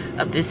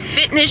 of this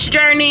fitness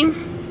journey.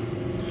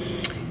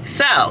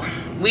 So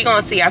we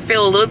gonna see. I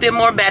feel a little bit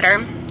more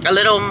better, a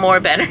little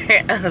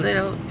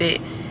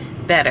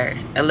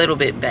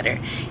bit better.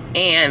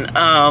 And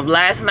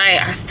last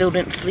night I still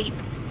didn't sleep,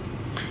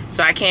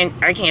 so I can't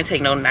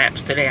take no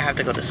naps today. I have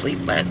to go to sleep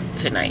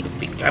tonight.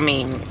 I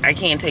mean, I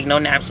can't take no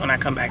naps. When I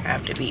come back, I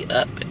have to be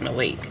up and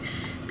awake,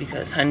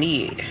 because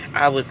honey,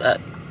 I was up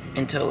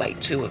until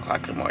like 2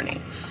 o'clock in the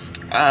morning.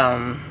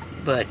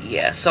 But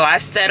yeah, so I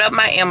set up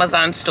my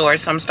Amazon store,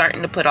 so I'm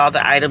starting to put all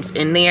the items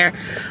in there.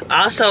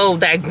 Also,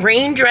 that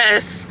green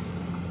dress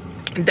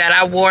that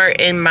I wore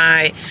in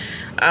my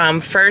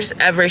first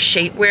ever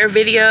shapewear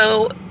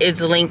video is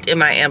linked in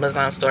my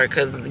Amazon store,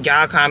 because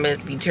y'all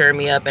comments be tearing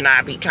me up and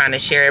I be trying to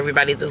share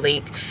everybody the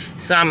link.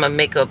 So I'm gonna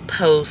make a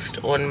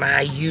post on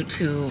my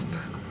YouTube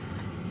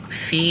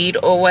feed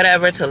or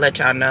whatever to let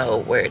y'all know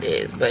where it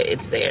is, but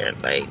it's there,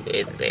 like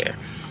it's there.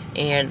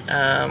 And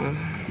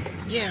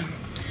yeah,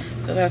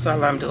 so that's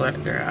all I'm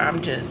doing, girl.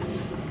 I'm just,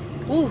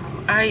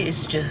 I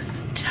is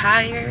just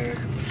tired.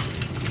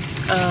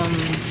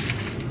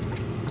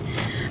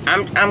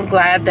 I'm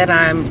glad that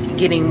I'm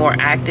getting more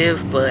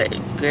active, but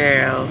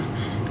girl,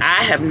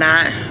 I have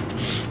not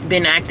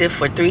been active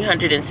for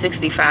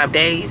 365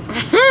 days.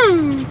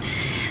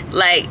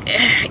 Like,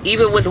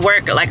 even with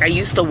work, like I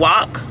used to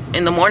walk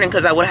in the morning,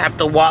 because I would have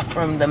to walk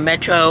from the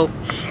metro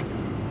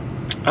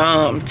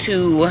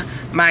to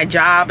my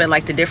job and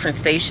like the different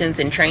stations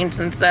and trains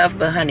and stuff.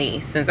 But honey,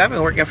 since I've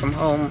been working from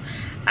home,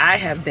 I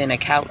have been a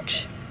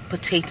couch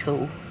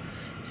potato.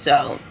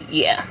 So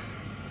yeah,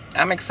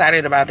 I'm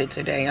excited about it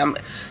today. I'm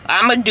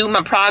gonna do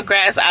my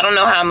progress. I don't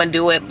know how I'm gonna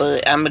do it,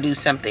 but I'm gonna do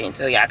something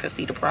so y'all can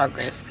see the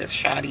progress. Cause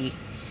Shawty,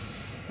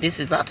 this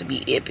is about to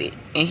be epic.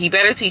 And he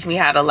better teach me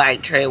how to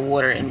like tread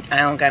water. And I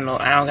don't got no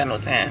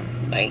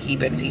time. Like, he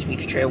better teach me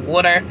to tread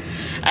water.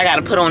 I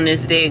gotta put on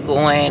this day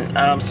going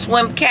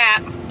swim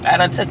cap. I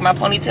done took my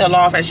ponytail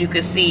off, as you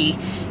can see,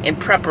 in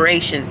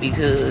preparations,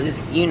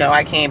 because you know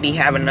I can't be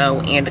having no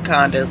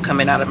anaconda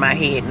coming out of my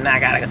head and I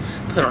gotta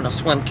put on a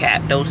swim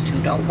cap. Those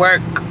two don't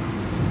work.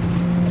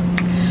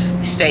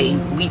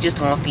 We just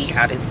gonna see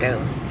how this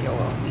goes,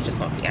 y'all. We just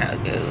gonna see how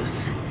it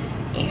goes.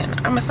 And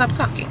I'm gonna stop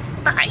talking.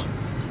 Bye.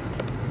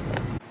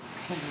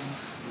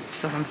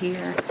 So I'm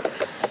here.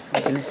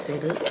 I'm gonna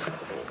sit up.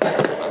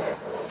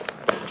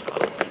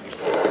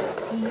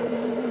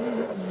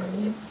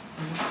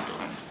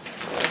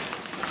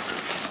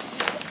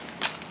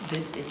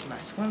 This is my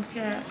swim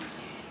cap.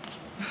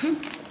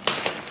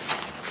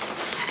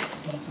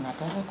 These are my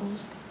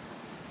goggles.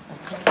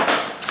 Okay.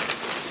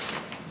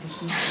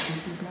 This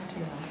is my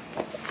tail.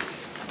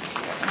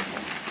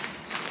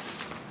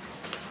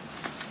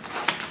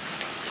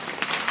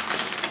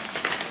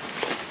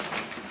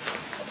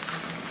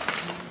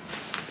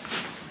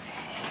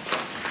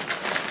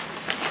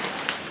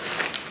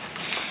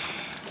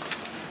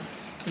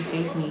 He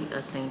gave me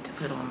a thing to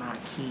put on my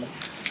key.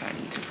 I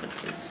need to put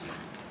this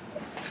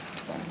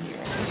on here.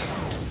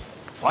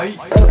 Why?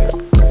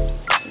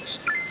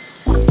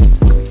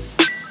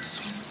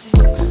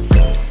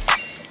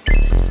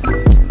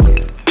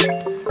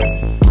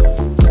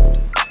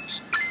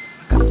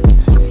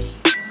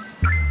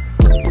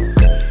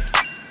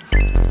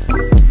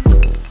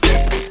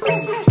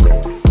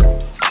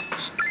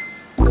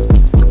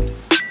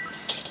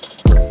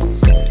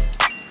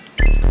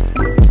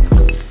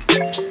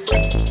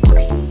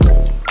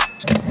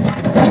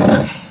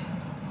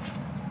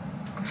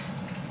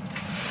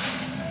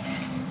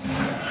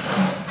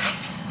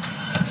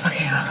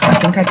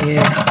 I think I did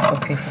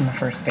okay for my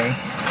first day.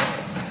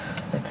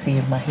 Let's see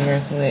if my hair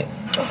is wet.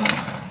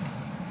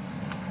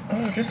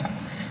 Oh,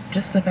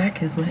 just the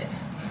back is wet.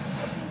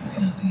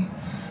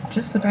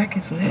 Just the back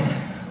is wet.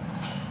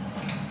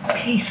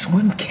 Okay,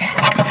 swim cap.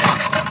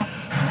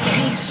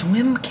 Okay,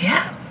 swim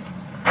cap.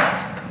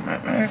 Put my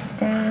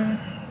mask on.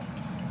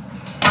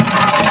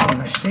 Put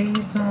my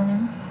shades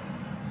on.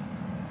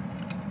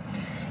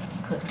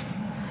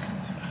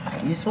 So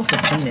you're supposed to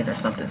clean it or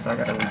something, so I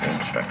gotta read the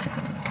instructions.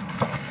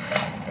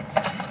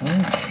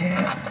 Swim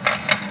cap.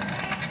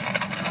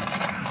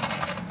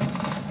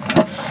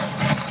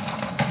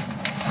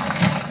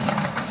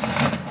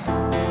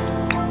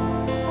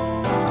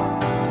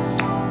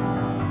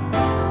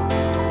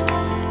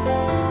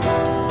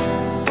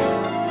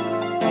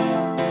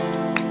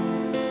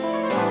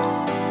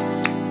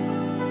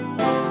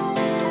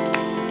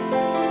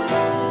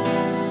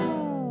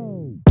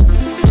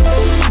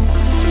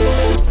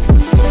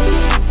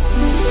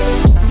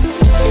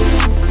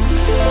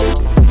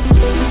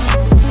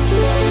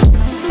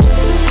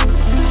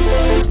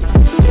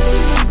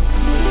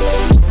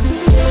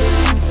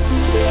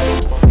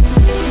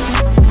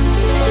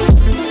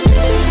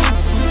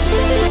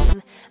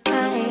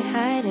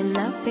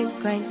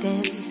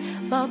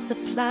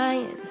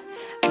 Multiplying,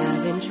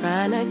 I've been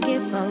trying to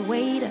get my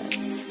weight up,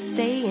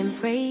 staying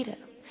prayed up,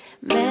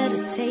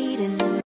 meditating.